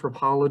of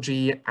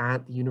Anthropology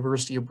at the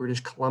University of British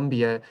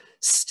Columbia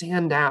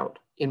stand out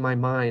in my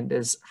mind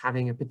as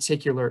having a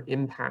particular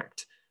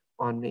impact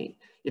on me.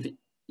 If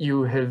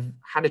you have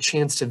had a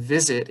chance to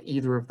visit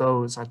either of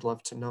those, I'd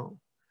love to know.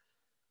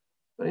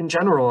 But in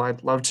general,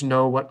 I'd love to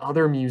know what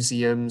other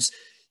museums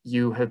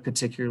you have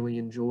particularly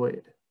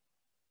enjoyed.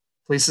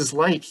 Places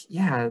like,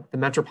 yeah, the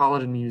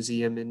Metropolitan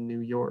Museum in New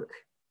York.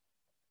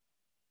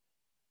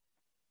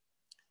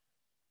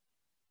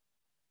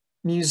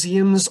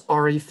 Museums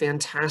are a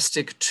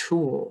fantastic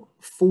tool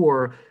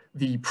for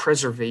the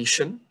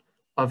preservation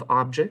of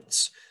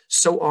objects.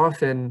 So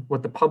often,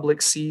 what the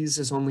public sees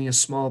is only a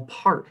small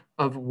part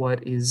of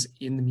what is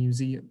in the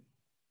museum.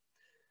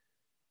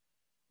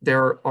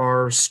 There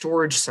are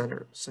storage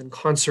centers and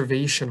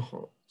conservation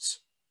halls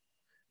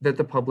that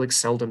the public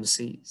seldom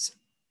sees.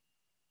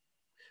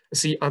 I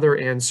see other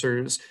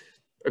answers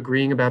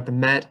agreeing about the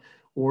Met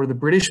or the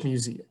British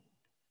Museum.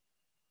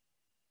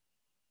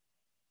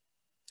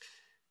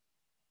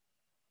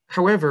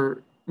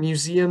 However,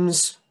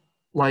 museums,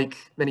 like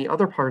many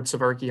other parts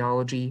of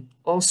archaeology,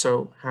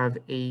 also have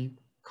a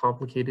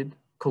complicated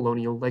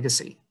colonial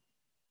legacy.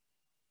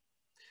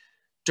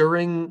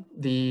 During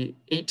the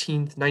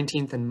 18th,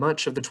 19th, and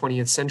much of the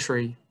 20th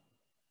century,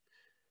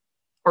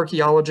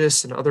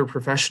 archaeologists and other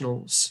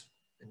professionals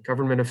and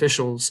government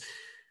officials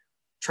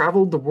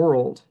traveled the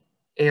world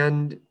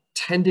and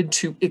tended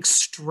to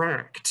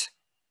extract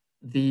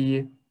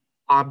the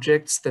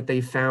objects that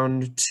they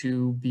found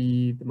to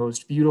be the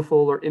most beautiful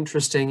or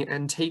interesting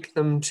and take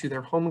them to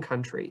their home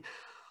country,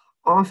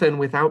 often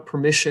without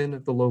permission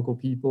of the local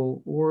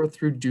people or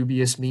through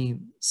dubious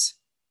means.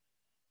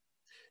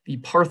 The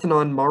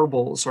Parthenon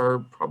marbles are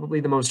probably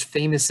the most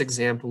famous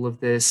example of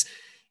this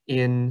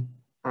in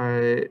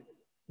the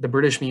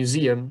British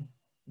Museum,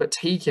 but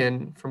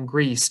taken from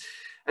Greece,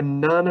 and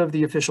none of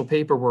the official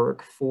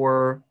paperwork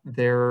for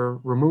their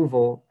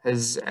removal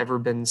has ever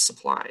been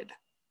supplied.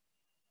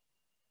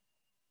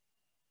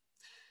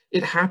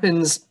 It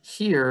happens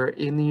here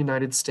in the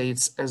United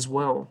States as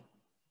well.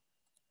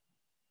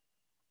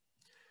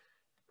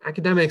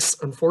 Academics,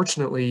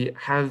 unfortunately,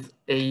 have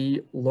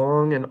a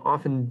long and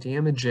often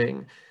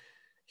damaging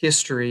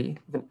history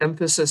of an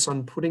emphasis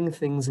on putting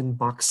things in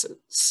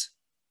boxes,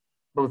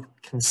 both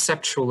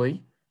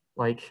conceptually,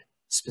 like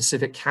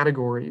specific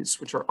categories,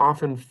 which are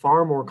often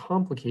far more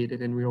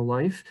complicated in real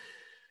life,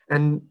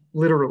 and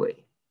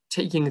literally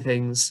taking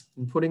things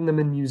and putting them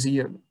in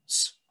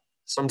museums,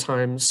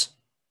 sometimes,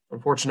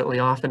 unfortunately,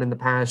 often in the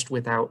past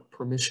without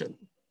permission.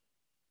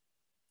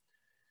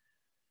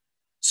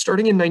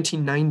 Starting in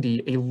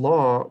 1990, a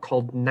law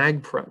called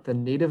NAGPRA, the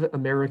Native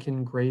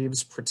American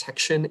Graves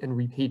Protection and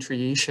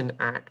Repatriation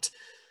Act,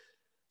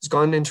 has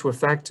gone into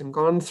effect and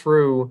gone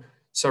through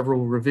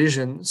several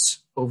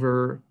revisions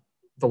over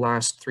the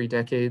last 3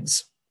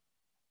 decades.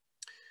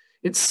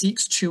 It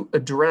seeks to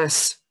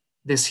address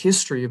this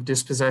history of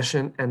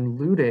dispossession and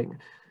looting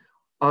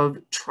of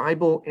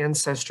tribal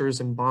ancestors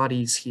and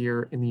bodies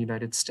here in the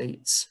United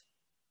States.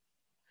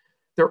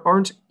 There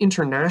aren't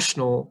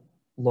international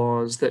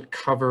laws that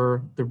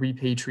cover the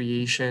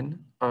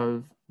repatriation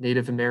of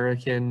Native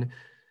American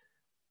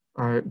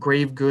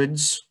grave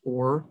goods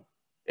or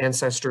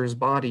ancestors'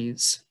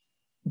 bodies,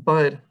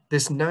 but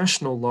this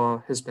national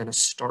law has been a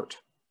start.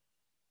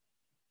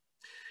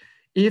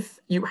 If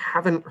you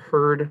haven't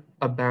heard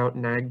about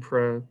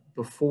NAGPRA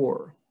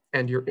before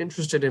and you're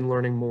interested in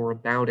learning more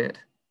about it,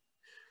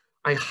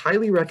 I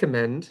highly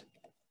recommend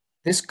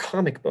this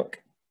comic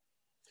book.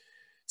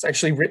 It's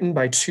actually written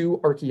by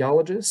 2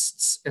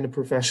 archaeologists and a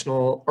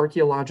professional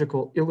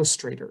archaeological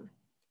illustrator.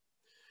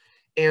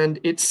 And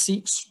it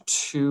seeks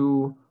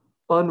to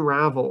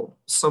unravel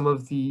some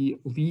of the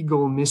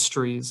legal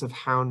mysteries of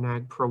how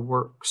NAGPRA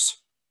works.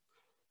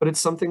 But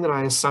it's something that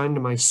I assign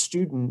to my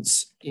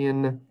students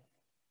in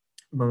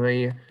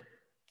my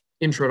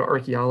Intro to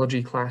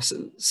Archaeology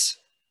classes.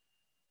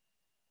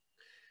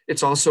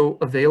 It's also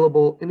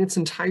available in its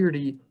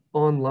entirety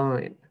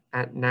online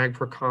at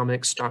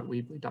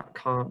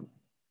nagpracomics.weebly.com.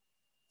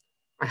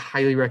 I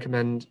highly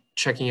recommend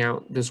checking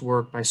out this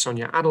work by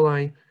Sonia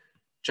Adelaide,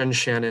 Jen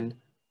Shannon,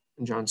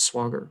 and John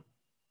Swager.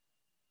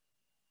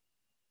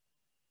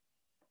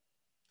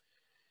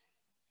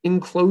 In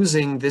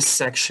closing this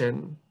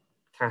section,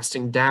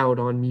 casting doubt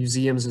on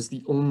museums as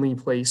the only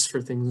place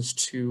for things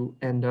to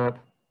end up,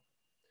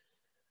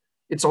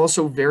 it's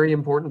also very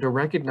important to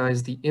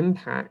recognize the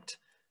impact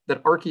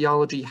that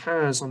archaeology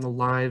has on the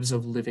lives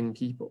of living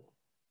people.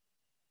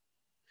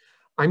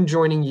 I'm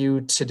joining you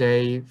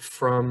today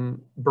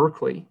from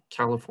Berkeley,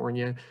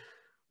 California,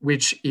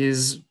 which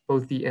is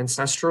both the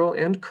ancestral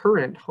and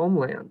current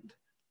homeland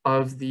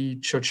of the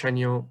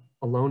Chochenyo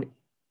Ohlone.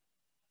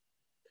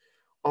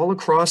 All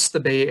across the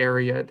Bay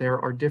Area, there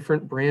are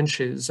different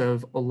branches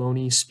of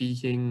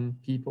Ohlone-speaking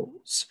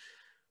peoples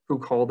who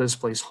call this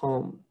place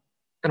home.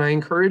 And I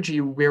encourage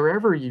you,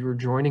 wherever you're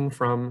joining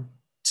from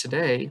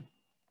today,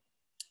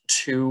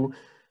 to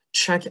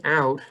check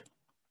out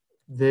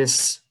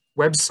this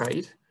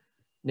website,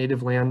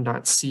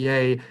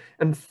 nativeland.ca,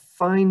 and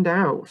find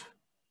out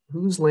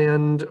whose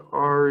land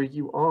are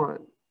you on?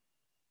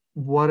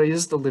 What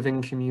is the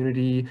living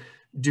community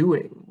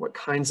doing? What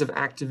kinds of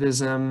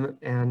activism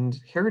and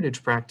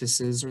heritage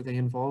practices are they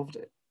involved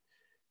in?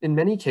 In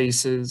many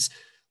cases,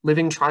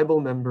 living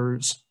tribal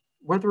members,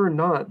 whether or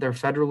not they're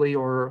federally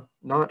or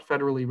not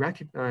federally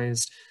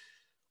recognized,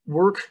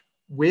 work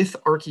with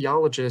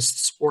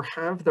archaeologists or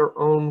have their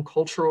own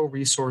cultural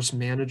resource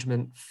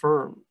management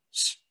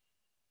firms.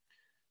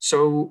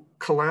 So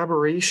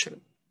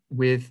collaboration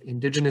with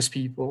Indigenous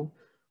people,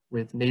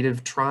 with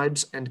Native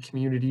tribes and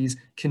communities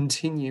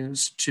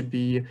continues to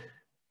be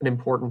an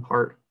important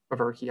part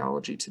of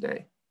archaeology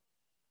today.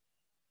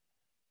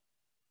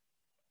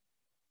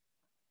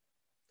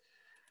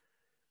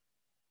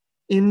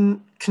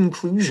 In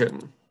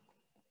conclusion,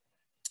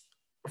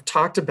 I've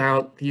talked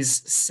about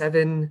these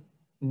 7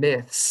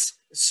 myths.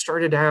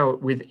 Started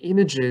out with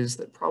images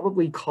that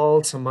probably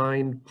call to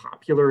mind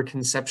popular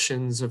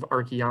conceptions of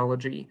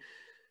archaeology,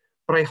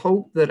 but I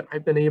hope that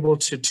I've been able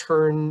to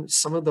turn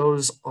some of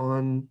those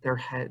on their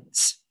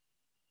heads.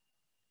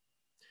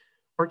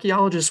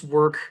 Archaeologists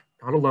work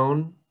not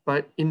alone,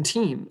 but in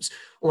teams,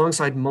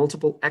 alongside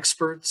multiple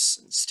experts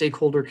and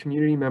stakeholder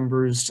community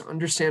members to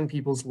understand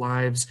people's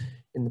lives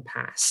in the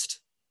past.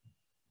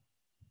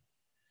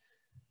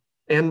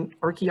 And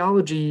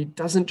archaeology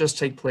doesn't just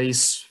take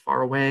place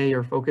far away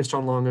or focused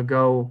on long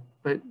ago,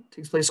 but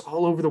takes place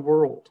all over the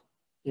world,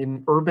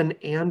 in urban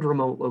and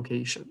remote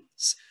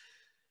locations.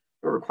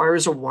 It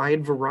requires a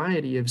wide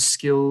variety of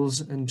skills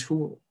and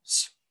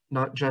tools,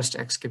 not just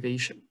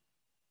excavation.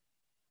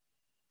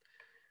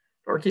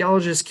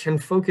 Archaeologists can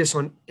focus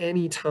on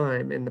any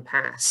time in the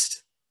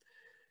past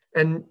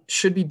and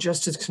should be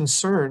just as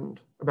concerned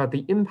about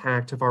the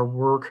impact of our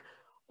work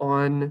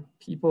on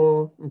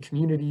people and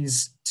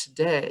communities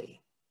today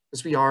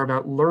as we are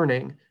about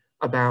learning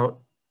about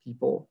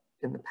people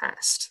in the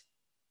past.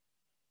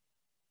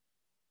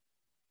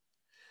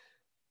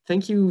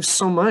 Thank you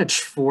so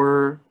much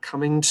for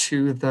coming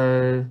to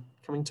the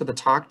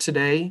talk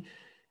today.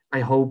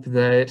 I hope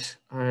that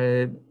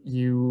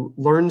you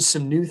learned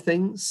some new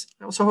things.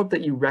 I also hope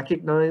that you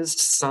recognized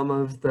some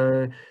of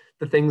the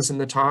things in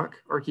the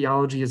talk.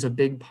 Archaeology is a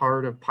big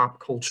part of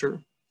pop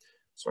culture,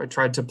 so I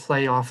tried to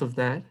play off of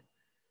that.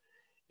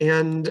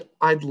 And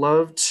I'd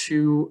love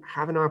to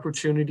have an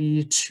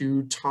opportunity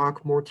to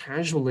talk more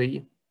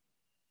casually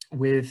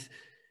with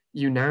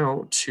you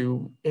now,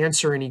 to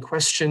answer any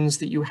questions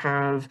that you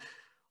have,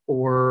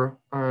 or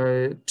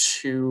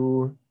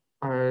to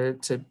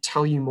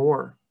tell you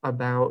more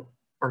about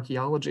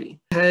archaeology.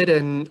 Go ahead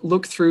and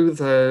look through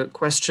the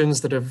questions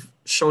that have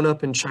shown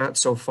up in chat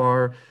so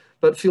far,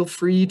 but feel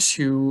free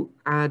to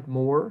add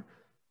more.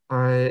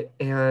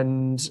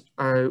 And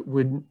I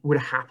would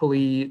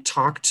happily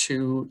talk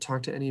to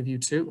any of you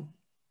too.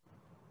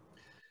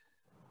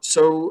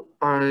 So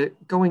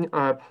going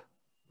up,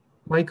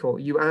 Michael,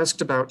 you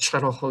asked about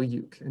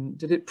Çatalhöyük, and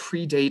did it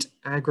predate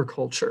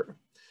agriculture?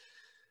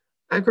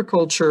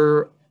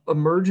 Agriculture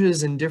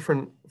emerges in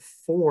different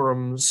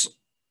forms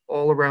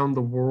all around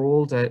the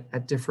world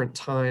at different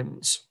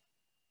times.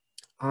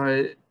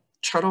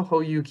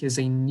 Çatalhöyük is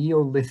a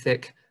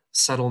Neolithic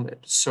settlement,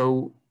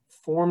 so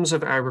forms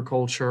of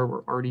agriculture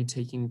were already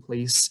taking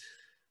place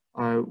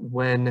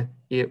when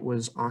it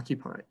was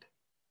occupied.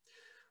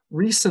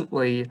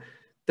 Recently,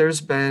 there's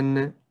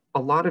been a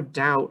lot of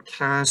doubt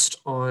cast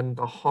on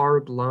the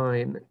hard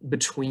line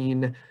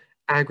between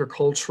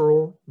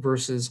agricultural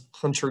versus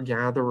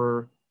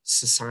hunter-gatherer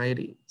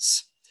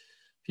societies.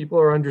 People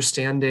are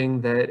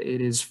understanding that it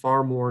is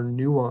far more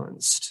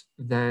nuanced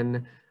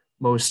than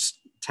most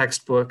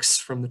textbooks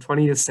from the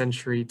 20th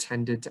century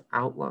tended to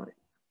outline.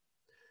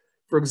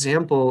 For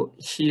example,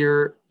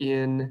 here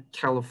in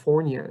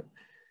California,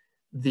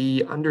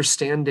 the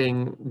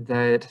understanding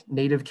that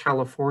Native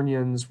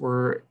Californians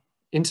were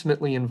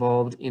intimately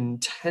involved in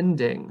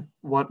tending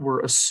what were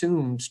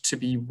assumed to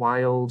be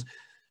wild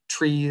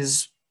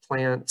trees,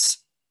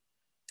 plants,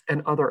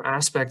 and other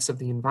aspects of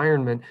the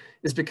environment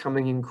is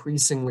becoming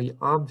increasingly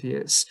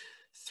obvious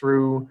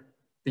through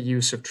the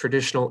use of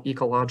traditional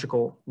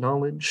ecological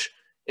knowledge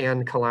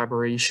and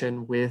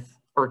collaboration with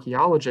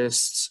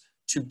archaeologists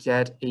to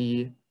get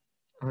a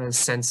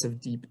sense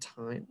of deep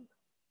time.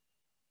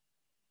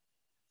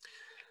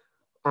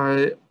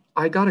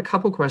 I got a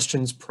couple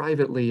questions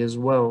privately as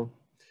well.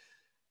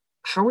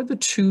 How are the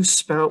 2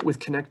 spout with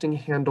connecting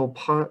handle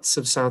pots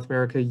of South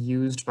America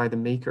used by the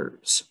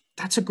makers?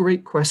 That's a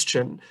great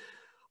question.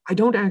 I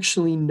don't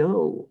actually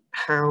know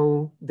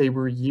how they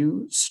were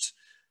used.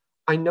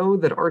 I know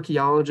that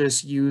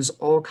archaeologists use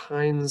all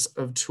kinds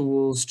of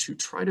tools to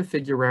try to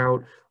figure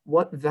out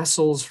what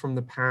vessels from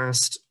the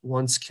past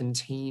once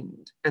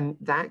contained, and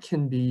that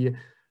can be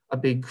a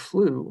big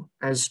clue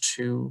as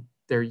to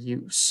their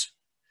use.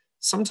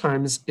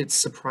 Sometimes it's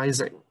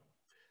surprising.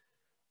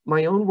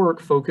 My own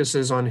work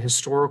focuses on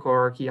historical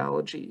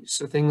archaeology,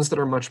 so things that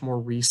are much more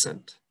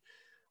recent.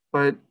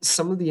 But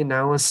some of the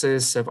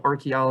analysis of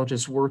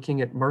archaeologists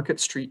working at Market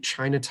Street,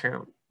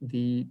 Chinatown,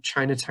 the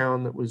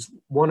Chinatown that was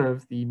one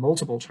of the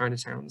multiple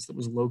Chinatowns that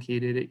was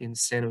located in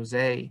San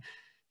Jose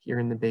here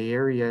in the Bay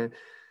Area,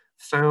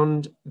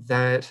 found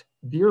that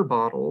beer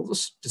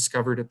bottles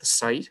discovered at the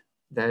site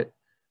that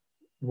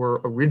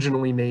were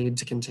originally made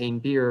to contain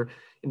beer,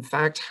 in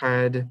fact,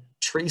 had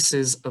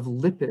traces of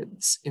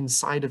lipids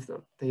inside of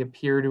them. They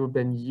appear to have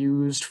been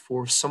used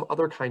for some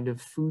other kind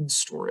of food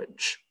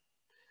storage.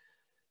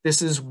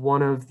 This is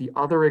one of the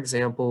other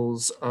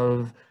examples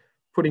of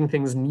putting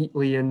things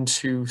neatly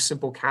into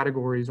simple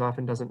categories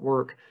often doesn't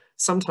work.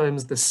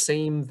 Sometimes the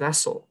same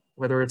vessel,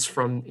 whether it's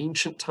from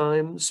ancient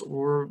times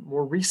or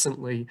more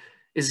recently,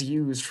 is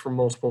used for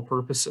multiple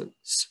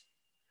purposes.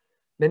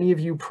 Many of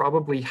you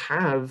probably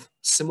have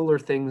similar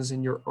things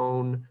in your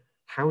own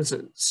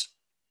houses.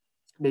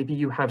 Maybe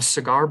you have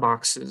cigar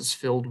boxes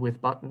filled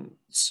with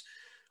buttons,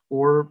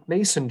 or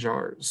mason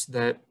jars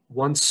that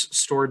once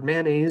stored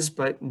mayonnaise,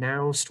 but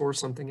now store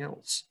something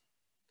else.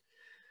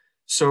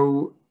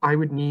 So I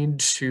would need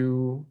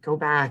to go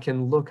back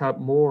and look up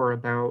more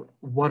about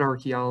what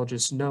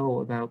archaeologists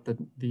know about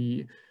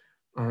the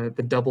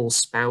double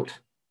spout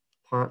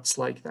pots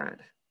like that.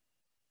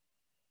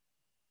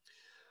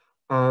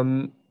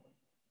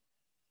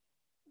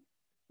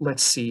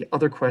 Let's see,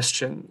 other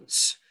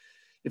questions.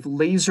 If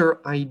laser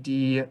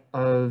ID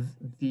of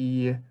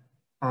the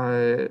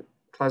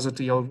Plaza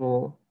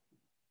Diablo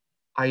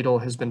idol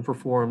has been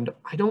performed,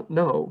 I don't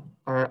know.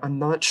 I'm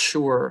not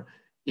sure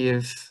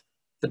if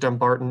the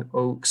Dumbarton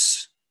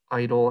Oaks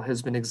idol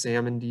has been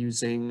examined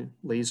using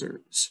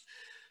lasers.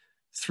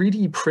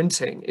 3D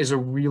printing is a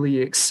really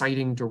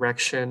exciting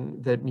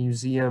direction that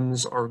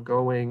museums are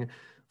going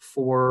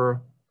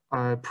for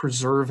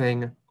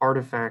preserving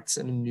artifacts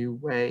in a new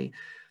way.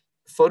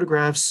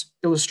 Photographs,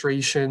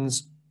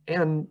 illustrations,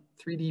 and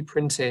 3D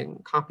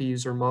printing,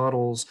 copies or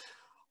models,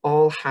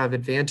 all have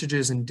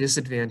advantages and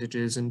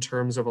disadvantages in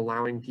terms of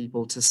allowing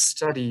people to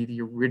study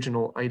the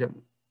original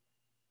item.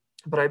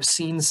 But I've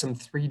seen some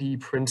 3D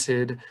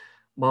printed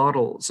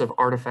models of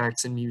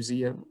artifacts in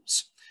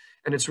museums,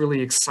 and it's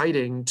really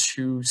exciting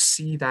to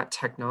see that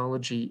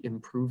technology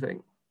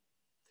improving.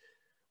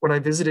 When I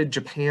visited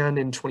Japan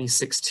in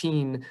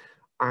 2016,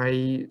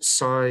 I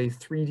saw a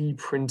 3D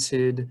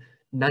printed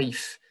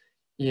knife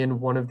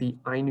in one of the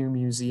Ainu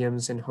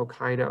museums in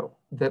Hokkaido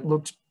that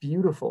looked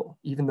beautiful,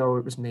 even though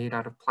it was made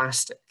out of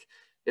plastic.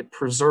 It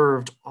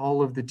preserved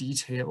all of the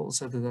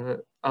details of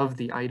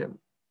the item.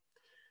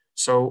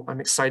 So I'm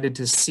excited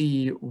to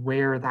see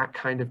where that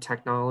kind of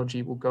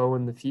technology will go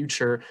in the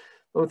future,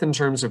 both in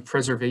terms of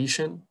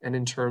preservation and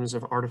in terms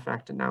of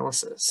artifact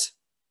analysis.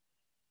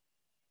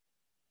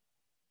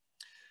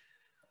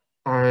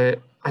 I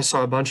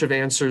saw a bunch of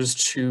answers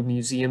to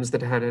museums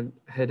that had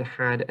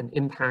an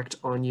impact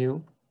on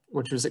you,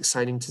 which was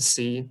exciting to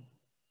see.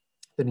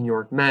 The New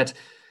York Met,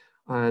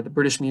 the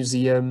British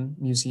Museum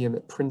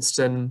at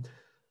Princeton,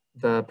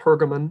 the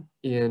Pergamon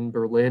in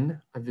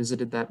Berlin. I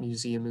visited that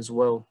museum as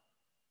well.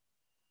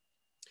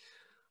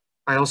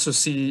 I also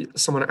see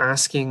someone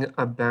asking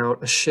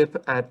about a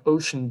ship at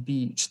Ocean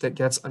Beach that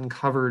gets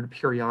uncovered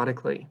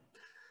periodically.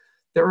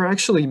 There are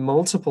actually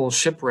multiple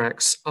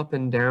shipwrecks up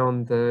and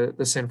down the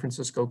San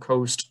Francisco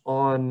coast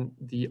on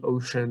the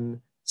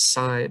ocean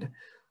side.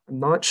 I'm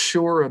not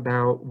sure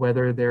about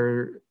whether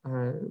there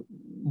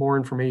more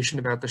information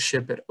about the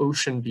ship at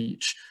Ocean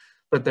Beach,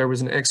 but there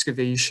was an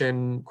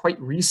excavation quite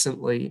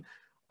recently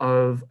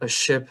of a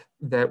ship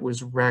that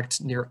was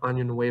wrecked near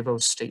Año Nuevo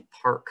State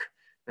Park.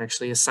 I'm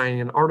actually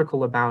assigning an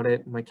article about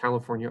it in my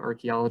California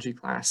archaeology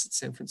class at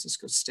San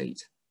Francisco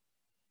State.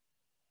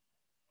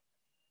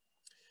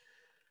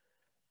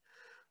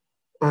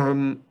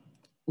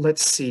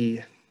 Let's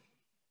see.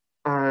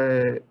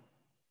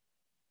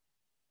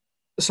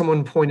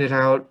 Someone pointed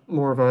out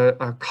more of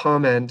a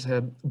comment,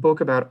 a book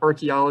about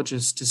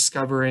archaeologists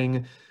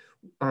discovering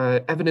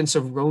evidence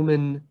of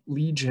Roman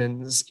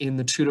legions in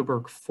the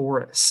Teutoburg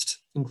forest,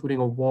 including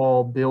a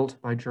wall built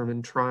by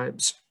German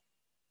tribes.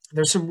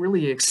 There's some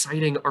really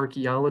exciting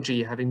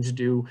archaeology having to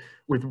do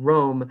with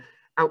Rome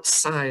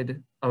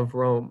outside of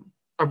Rome.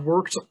 I've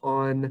worked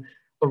on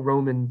a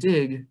Roman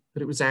dig,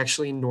 but it was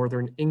actually in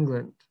northern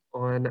England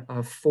on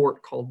a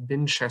fort called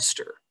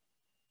Binchester.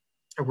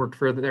 I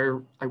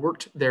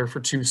worked there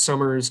for 2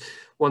 summers,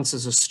 once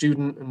as a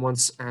student and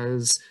once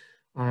as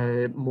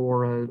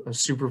more a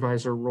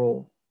supervisor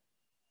role.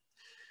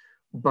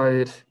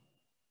 But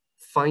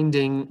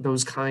finding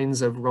those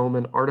kinds of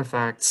Roman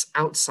artifacts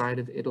outside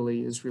of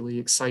Italy is really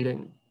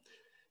exciting.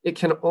 It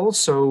can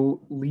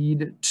also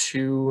lead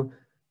to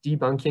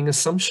debunking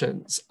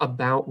assumptions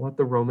about what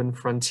the Roman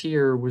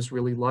frontier was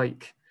really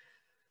like.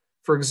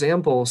 For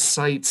example,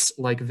 sites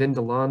like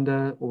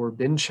Vindolanda or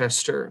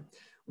Binchester,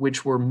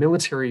 which were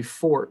military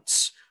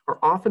forts, are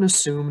often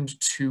assumed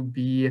to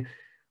be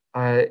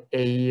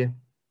a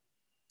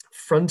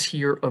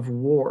frontier of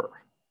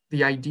war.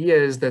 the idea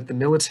is that the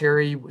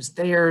military was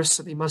there,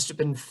 so they must have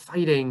been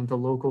fighting the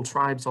local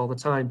tribes all the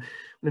time.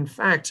 And in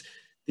fact,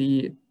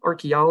 the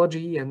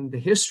archaeology and the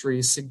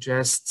history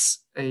suggests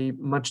a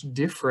much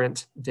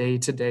different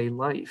day-to-day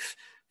life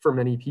for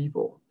many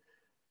people.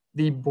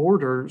 The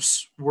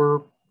borders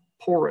were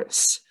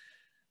porous.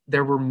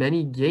 There were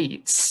many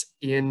gates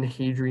in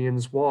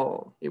Hadrian's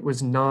Wall. It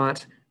was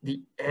not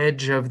the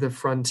edge of the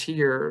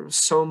frontier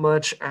so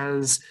much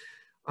as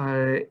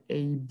a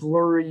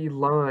blurry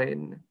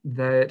line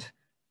that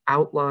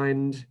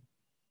outlined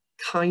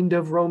kind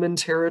of Roman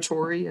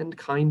territory and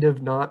kind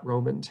of not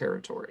Roman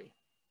territory.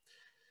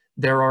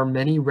 There are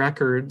many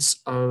records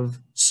of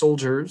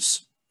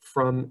soldiers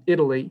from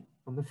Italy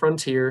on the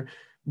frontier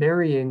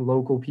marrying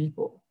local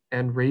people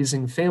and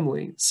raising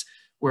families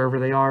wherever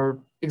they are,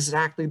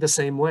 exactly the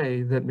same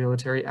way that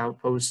military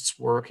outposts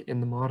work in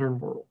the modern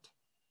world.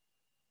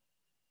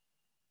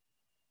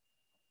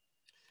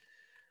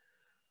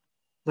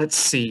 Let's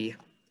see.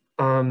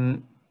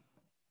 Teutoburg,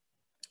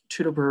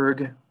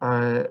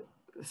 a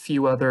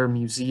few other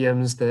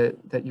museums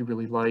that you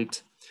really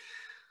liked.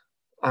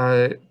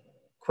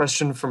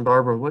 Question from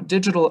Barbara, what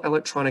digital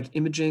electronic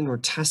imaging or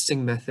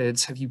testing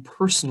methods have you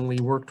personally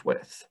worked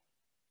with?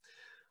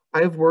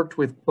 I have worked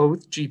with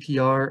both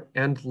GPR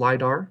and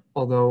LiDAR,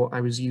 although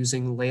I was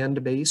using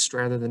land-based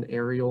rather than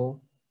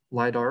aerial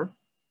LiDAR.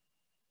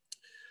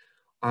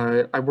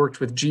 I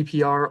worked with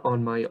GPR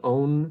on my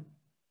own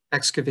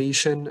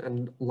excavation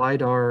and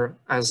LiDAR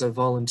as a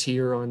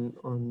volunteer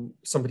on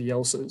somebody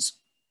else's.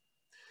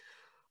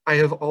 I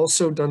have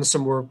also done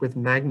some work with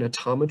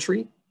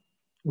magnetometry,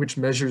 which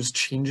measures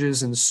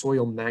changes in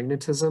soil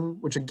magnetism,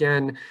 which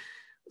again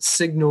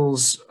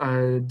signals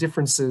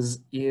differences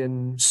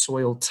in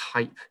soil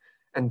type,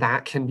 and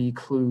that can be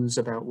clues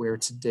about where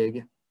to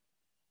dig.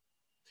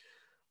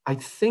 I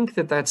think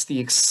that that's the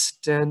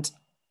extent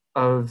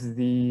of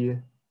the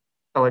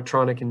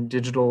electronic and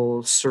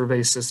digital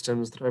survey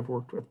systems that I've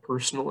worked with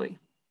personally.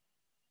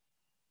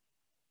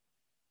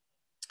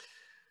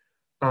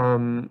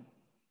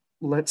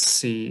 Let's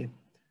see.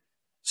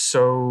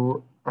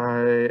 So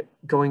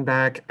going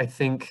back, I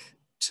think,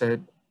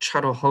 to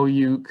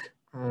Çatalhöyük,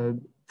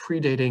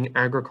 predating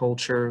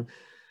agriculture,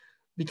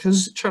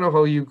 because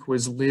Çatalhöyük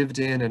was lived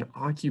in and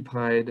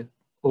occupied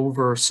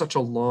over such a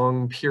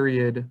long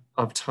period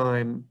of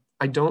time,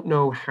 I don't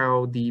know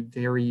how the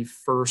very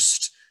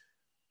first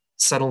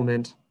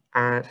settlement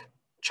at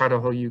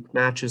Çatalhöyük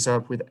matches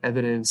up with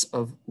evidence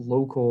of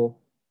local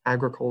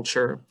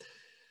agriculture.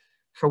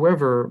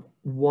 However,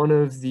 one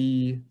of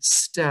the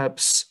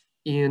steps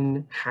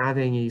in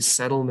having a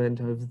settlement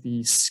of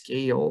the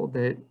scale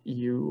that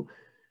you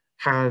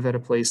have at a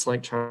place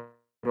like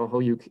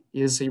Çatalhöyük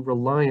is a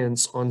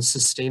reliance on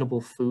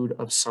sustainable food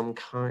of some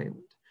kind.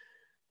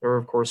 There are,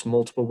 of course,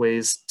 multiple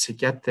ways to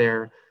get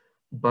there,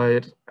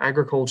 but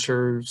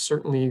agriculture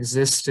certainly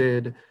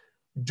existed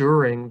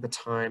during the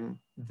time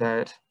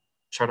that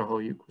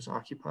Çatalhöyük was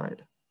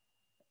occupied.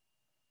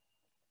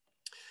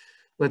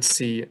 Let's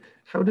see,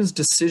 how does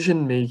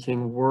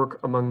decision-making work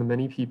among the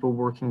many people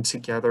working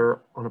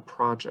together on a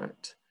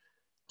project?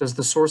 Does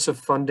the source of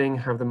funding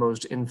have the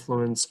most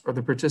influence? Are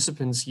the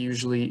participants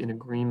usually in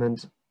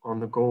agreement on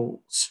the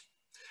goals?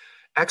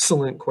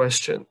 Excellent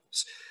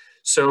questions.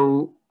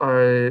 So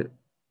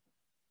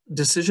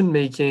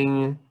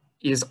decision-making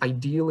is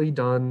ideally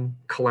done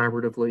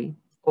collaboratively,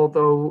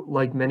 although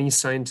like many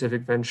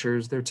scientific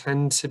ventures, there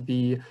tend to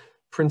be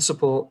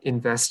principal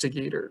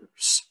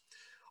investigators.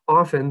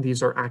 Often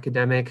these are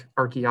academic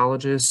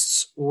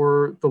archaeologists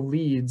or the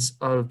leads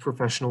of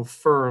professional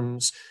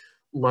firms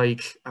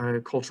like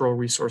a cultural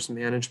resource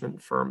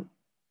management firm.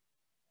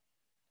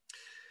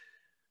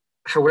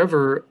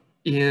 However,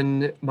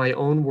 in my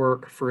own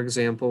work, for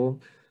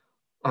example,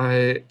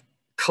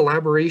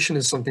 collaboration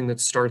is something that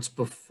starts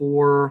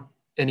before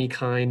any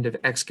kind of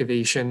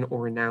excavation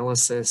or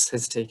analysis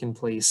has taken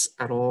place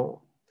at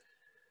all.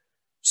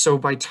 So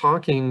by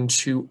talking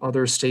to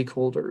other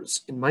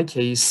stakeholders, in my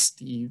case,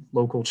 the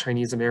local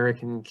Chinese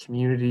American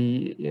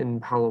community in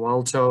Palo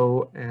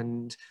Alto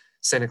and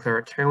Santa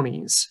Clara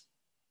counties,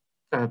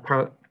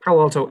 Palo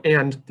Alto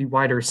and the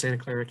wider Santa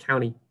Clara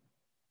County,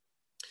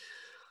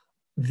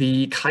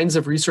 the kinds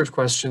of research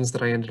questions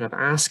that I ended up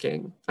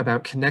asking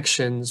about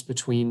connections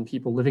between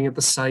people living at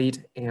the site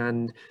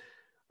and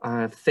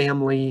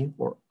family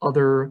or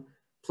other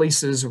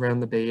places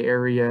around the Bay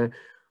Area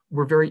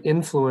were very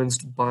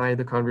influenced by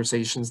the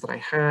conversations that I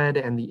had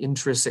and the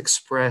interests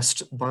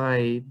expressed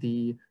by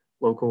the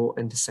local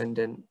and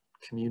descendant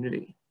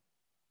community.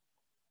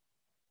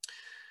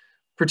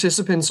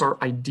 Participants are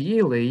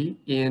ideally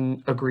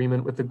in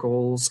agreement with the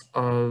goals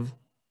of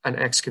an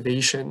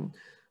excavation,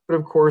 but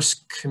of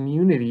course,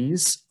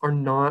 communities are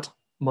not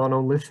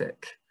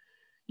monolithic.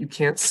 You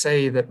can't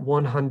say that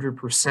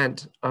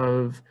 100%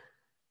 of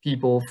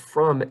people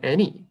from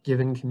any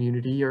given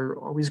community are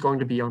always going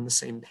to be on the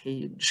same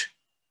page.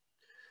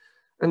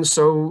 And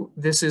so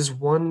this is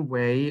one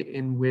way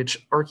in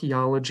which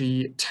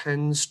archaeology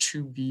tends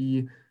to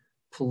be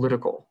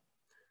political.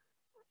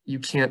 you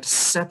can't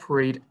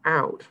separate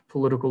out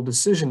political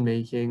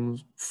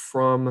decision-making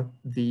from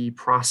the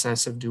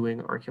process of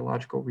doing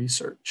archaeological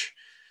research.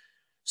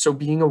 So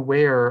being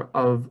aware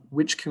of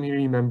which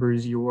community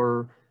members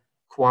you're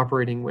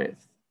cooperating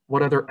with,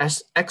 what other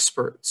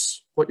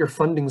experts, what your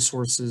funding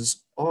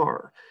sources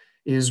are,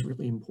 is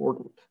really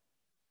important.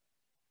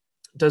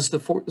 Does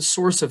the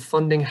source of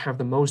funding have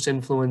the most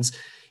influence?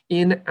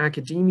 In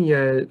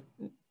academia,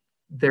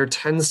 there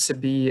tends to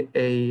be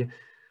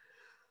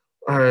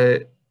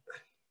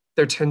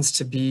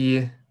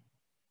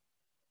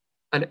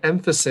an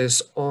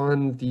emphasis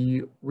on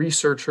the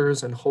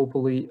researchers and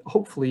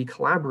hopefully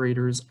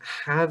collaborators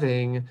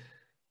having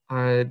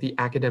the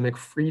academic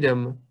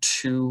freedom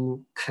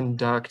to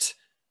conduct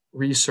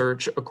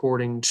research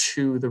according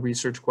to the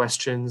research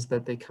questions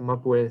that they come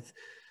up with.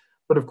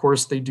 But of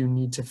course, they do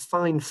need to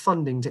find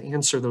funding to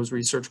answer those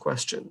research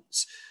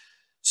questions.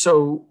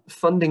 So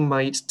funding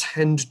might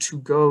tend to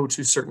go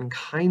to certain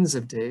kinds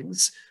of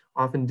digs,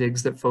 often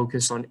digs that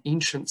focus on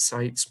ancient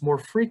sites more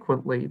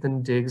frequently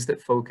than digs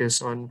that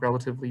focus on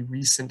relatively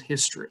recent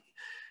history.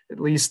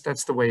 At least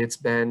that's the way it's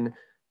been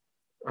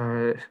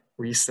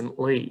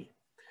recently.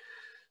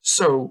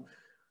 So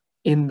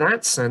in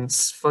that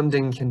sense,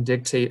 funding can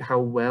dictate how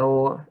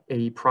well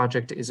a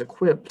project is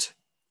equipped,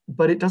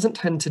 but it doesn't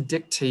tend to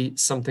dictate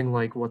something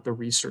like what the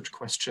research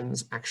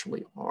questions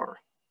actually are.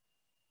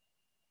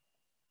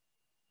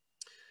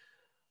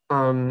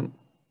 Oh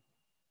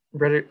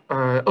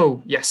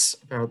yes,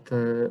 about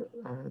the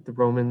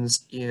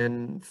Romans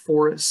in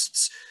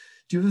forests.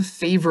 Do you have a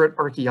favorite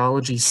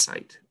archaeology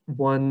site,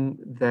 one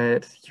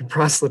that you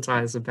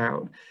proselytize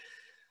about?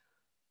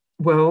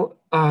 Well,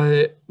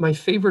 my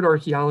favorite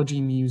archaeology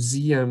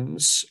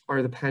museums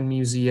are the Penn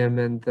Museum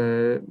and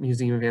the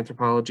Museum of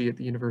Anthropology at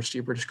the University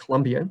of British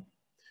Columbia,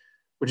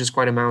 which is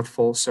quite a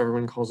mouthful, so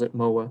everyone calls it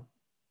MOA.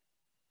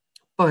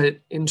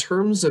 But in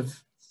terms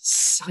of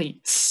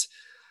sites,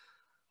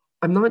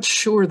 I'm not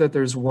sure that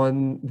there's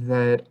one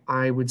that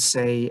I would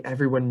say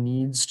everyone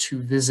needs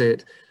to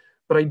visit,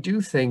 but I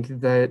do think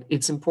that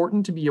it's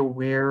important to be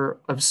aware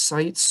of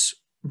sites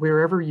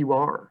wherever you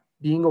are,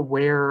 being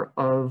aware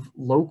of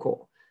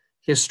local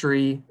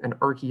history and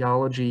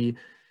archaeology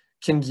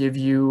can give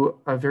you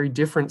a very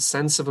different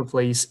sense of a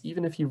place,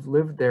 even if you've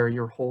lived there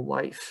your whole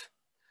life.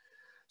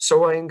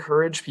 So I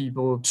encourage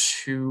people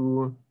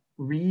to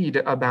read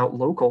about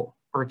local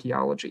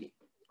archaeology,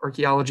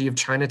 archaeology of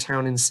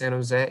Chinatown in San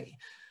Jose,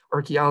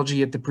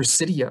 archaeology at the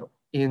Presidio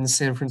in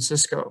San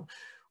Francisco,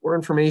 or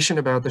information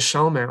about the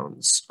shell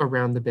mounds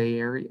around the Bay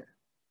Area.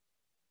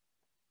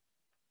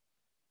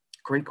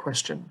 Great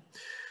question.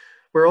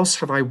 Where else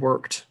have I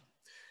worked?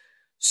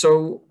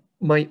 So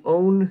my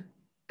own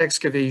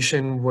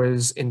excavation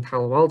was in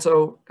Palo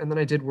Alto, and then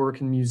I did work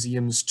in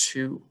museums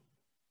too.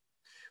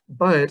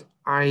 But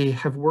I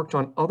have worked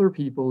on other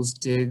people's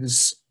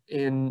digs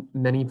in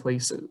many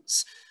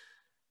places.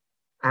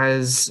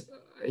 As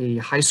a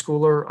high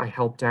schooler, I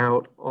helped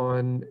out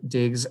on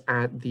digs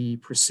at the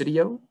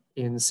Presidio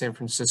in San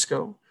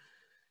Francisco.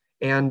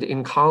 And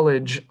in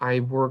college, I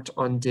worked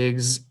on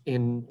digs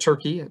in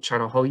Turkey at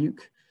Çatalhöyük,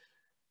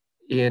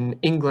 in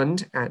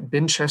England at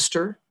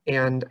Binchester,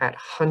 and at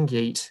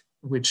Hungate,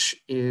 which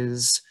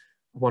is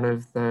one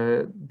of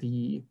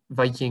the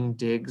Viking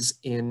digs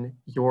in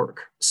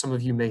York. Some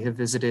of you may have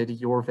visited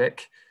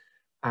Jorvik,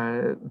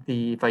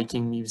 the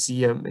Viking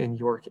Museum in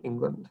York,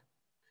 England.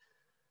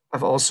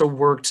 I've also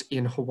worked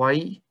in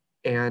Hawaii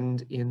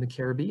and in the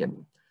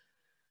Caribbean.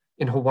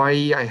 In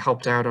Hawaii, I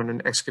helped out on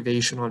an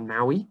excavation on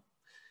Maui.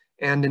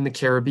 And in the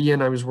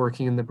Caribbean, I was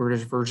working in the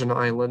British Virgin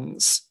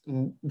Islands.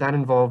 That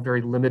involved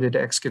very limited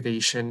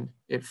excavation.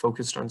 It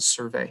focused on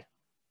survey.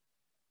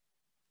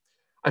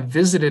 I've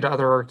visited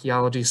other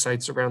archaeology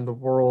sites around the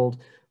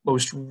world.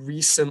 Most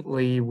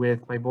recently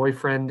with my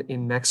boyfriend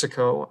in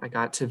Mexico, I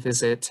got to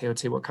visit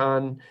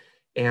Teotihuacan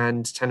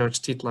and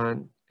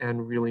Tenochtitlan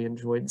and really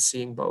enjoyed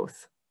seeing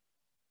both.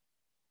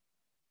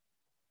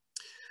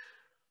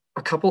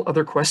 A couple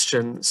other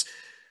questions.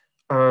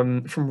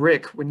 From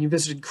Rick, when you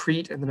visited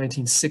Crete in the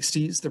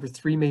 1960s, there were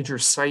 3 major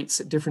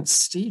sites at different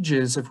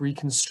stages of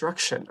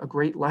reconstruction, a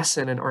great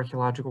lesson in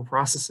archaeological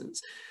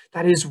processes.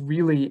 That is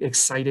really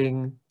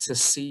exciting to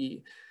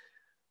see.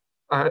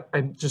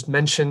 I just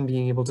mentioned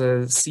being able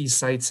to see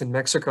sites in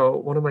Mexico.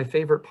 One of my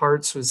favorite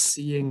parts was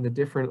seeing the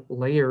different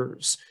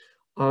layers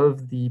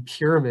of the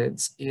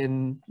pyramids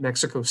in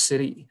Mexico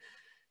City.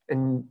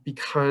 And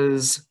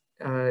because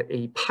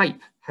a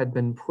pipe had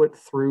been put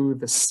through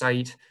the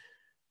site,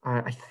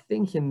 I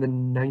think in the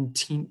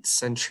 19th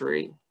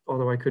century,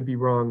 although I could be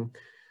wrong,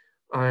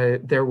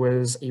 there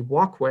was a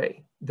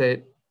walkway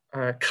that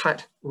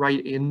cut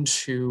right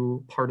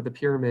into part of the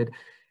pyramid,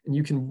 and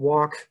you can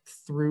walk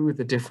through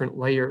the different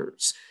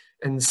layers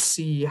and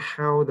see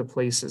how the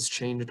place has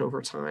changed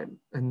over time.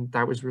 And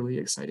that was really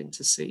exciting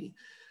to see.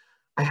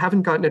 I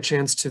haven't gotten a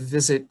chance to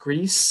visit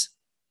Greece,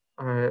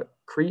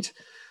 Crete,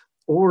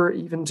 or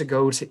even to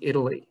go to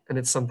Italy, and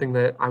it's something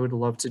that I would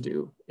love to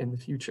do in the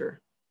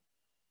future.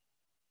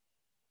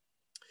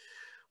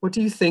 What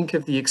do you think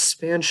of the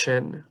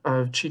expansion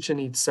of Chichen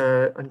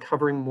Itza,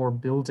 uncovering more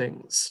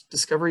buildings,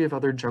 discovery of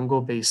other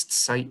jungle-based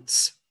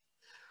sites?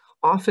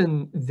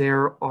 Often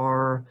there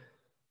are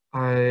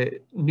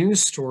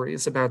news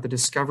stories about the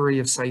discovery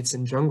of sites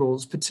in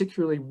jungles,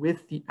 particularly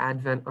with the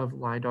advent of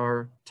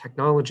LiDAR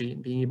technology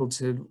and being able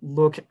to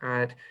look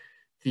at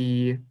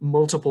the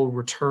multiple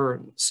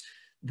returns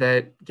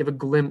that give a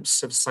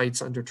glimpse of sites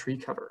under tree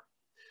cover.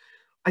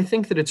 I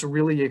think that it's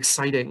really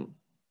exciting,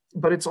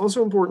 but it's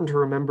also important to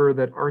remember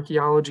that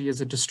archaeology is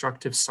a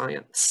destructive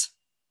science.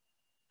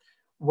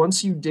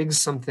 Once you dig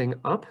something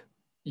up,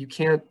 you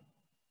can't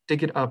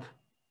dig it up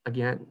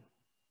again.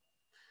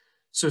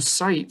 So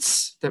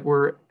sites that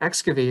were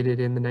excavated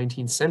in the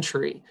 19th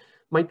century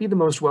might be the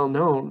most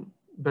well-known,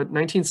 but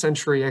 19th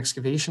century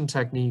excavation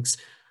techniques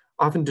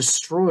often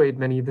destroyed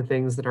many of the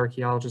things that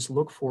archaeologists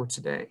look for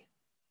today.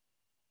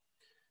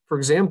 For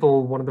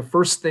example, one of the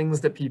first things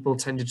that people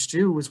tended to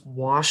do was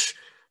wash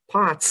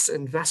pots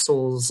and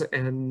vessels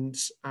and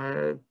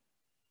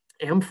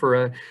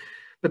amphora,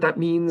 but that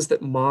means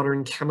that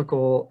modern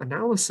chemical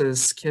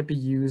analysis can't be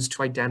used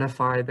to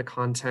identify the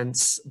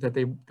contents that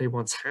they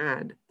once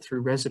had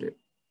through residue.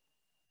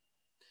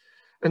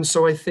 And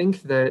so I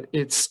think that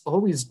it's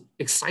always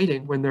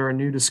exciting when there are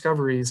new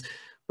discoveries,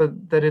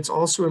 but that it's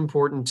also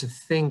important to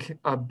think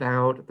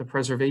about the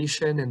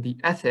preservation and the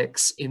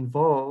ethics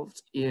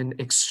involved in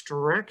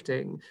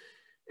extracting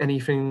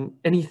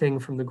anything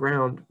from the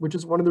ground, which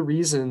is one of the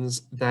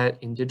reasons that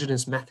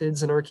indigenous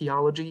methods in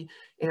archaeology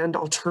and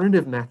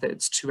alternative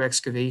methods to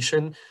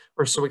excavation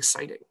are so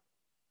exciting.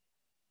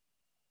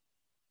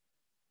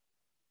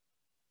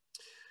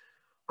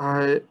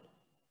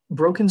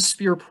 Broken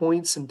spear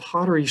points and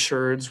pottery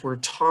sherds were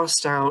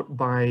tossed out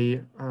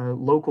by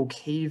local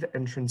cave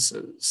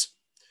entrances.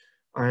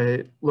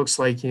 Looks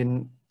like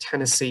in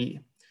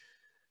Tennessee.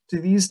 Do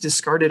these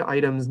discarded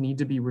items need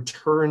to be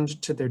returned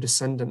to their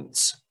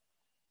descendants?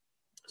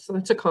 So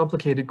that's a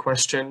complicated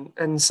question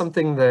and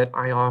something that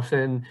I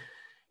often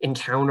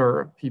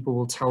encounter. People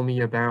will tell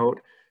me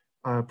about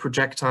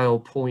projectile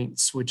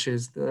points, which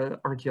is the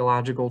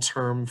archaeological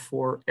term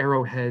for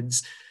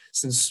arrowheads,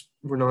 since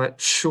we're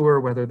not sure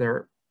whether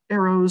they're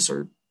arrows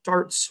or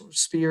darts or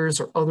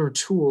spears or other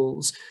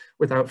tools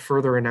without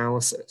further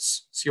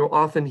analysis. So you'll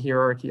often hear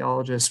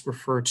archaeologists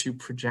refer to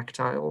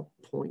projectile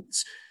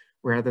points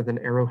rather than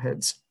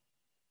arrowheads.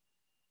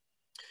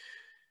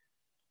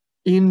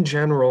 In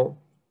general,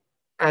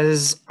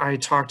 as I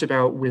talked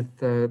about with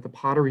the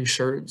pottery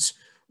sherds,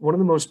 one of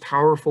the most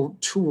powerful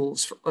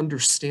tools for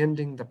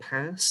understanding the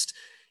past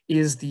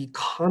is the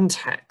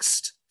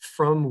context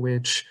from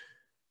which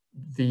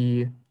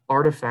the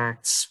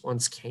artifacts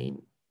once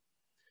came.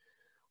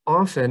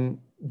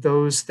 Often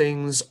those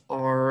things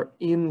are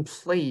in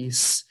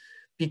place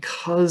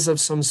because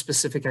of some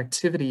specific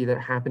activity that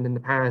happened in the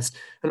past,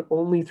 and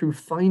only through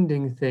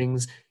finding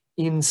things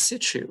in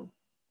situ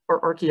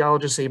are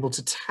archaeologists able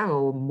to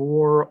tell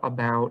more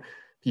about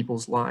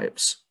people's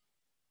lives.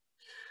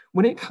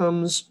 When it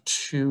comes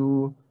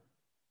to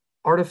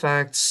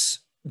artifacts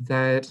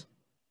that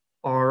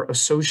are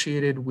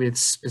associated with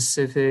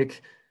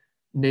specific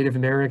Native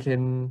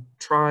American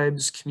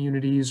tribes,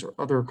 communities, or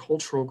other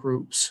cultural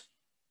groups,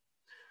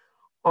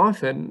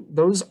 often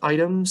those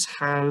items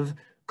have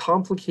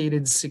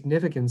complicated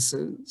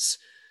significances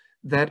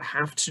that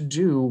have to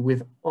do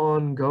with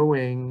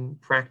ongoing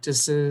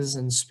practices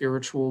and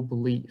spiritual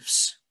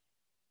beliefs.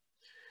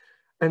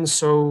 And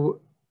so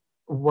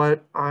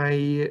what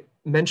I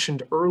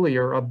mentioned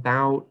earlier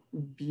about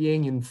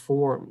being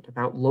informed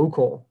about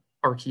local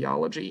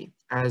archaeology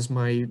as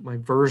my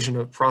version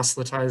of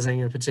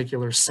proselytizing a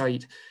particular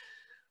site,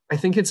 I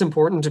think it's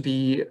important to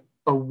be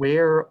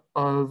aware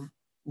of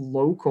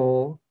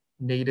local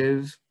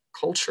Native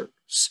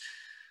cultures,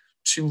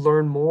 to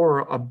learn more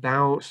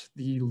about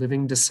the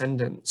living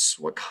descendants,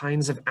 what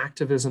kinds of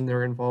activism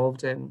they're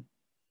involved in.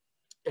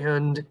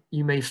 And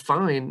you may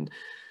find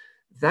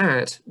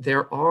that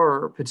there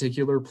are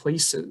particular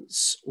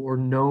places or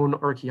known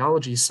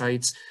archaeology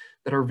sites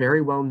that are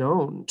very well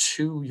known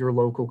to your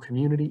local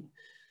community,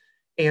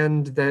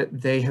 and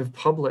that they have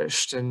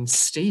published and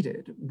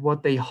stated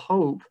what they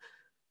hope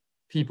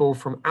people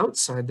from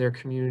outside their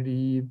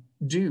community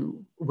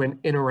do when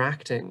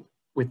interacting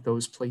with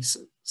those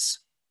places.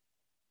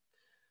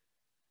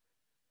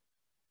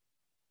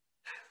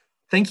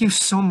 Thank you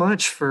so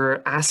much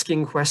for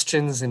asking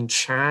questions in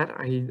chat.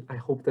 I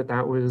hope that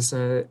that was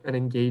an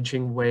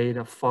engaging way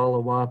to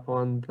follow up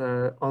on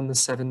the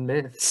 7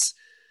 myths.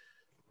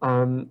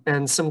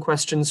 And some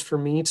questions for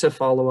me to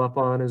follow up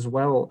on as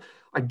well.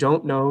 I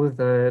don't know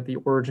the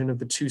origin of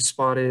the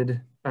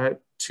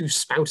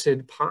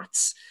two-spouted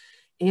pots,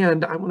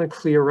 and I want to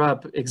clear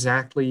up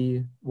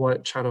exactly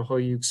what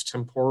Çatalhöyük's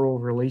temporal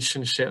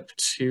relationship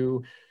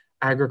to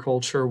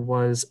agriculture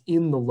was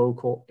in the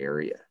local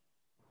area.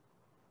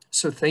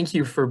 So thank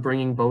you for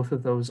bringing both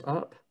of those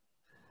up.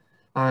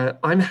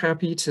 I'm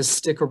happy to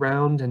stick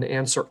around and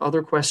answer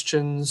other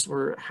questions.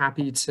 We're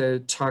happy to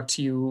talk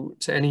to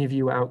any of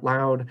you out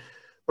loud.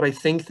 but I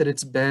think that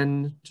it's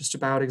been just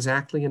about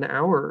exactly an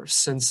hour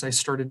since I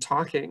started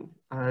talking.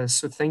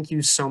 So thank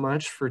you so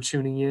much for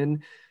tuning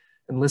in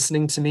and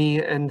listening to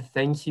me. And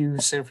thank you,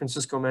 San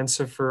Francisco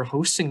Mensa, for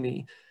hosting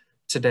me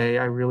today.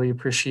 I really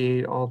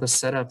appreciate all the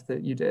setup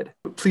that you did.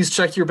 Please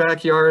check your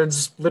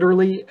backyards,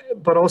 literally,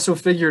 but also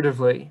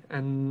figuratively,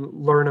 and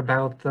learn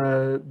about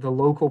the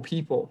local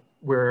people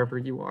wherever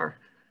you are.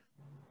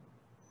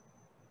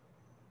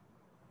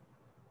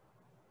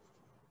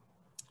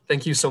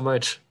 Thank you so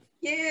much.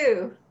 Thank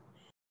you.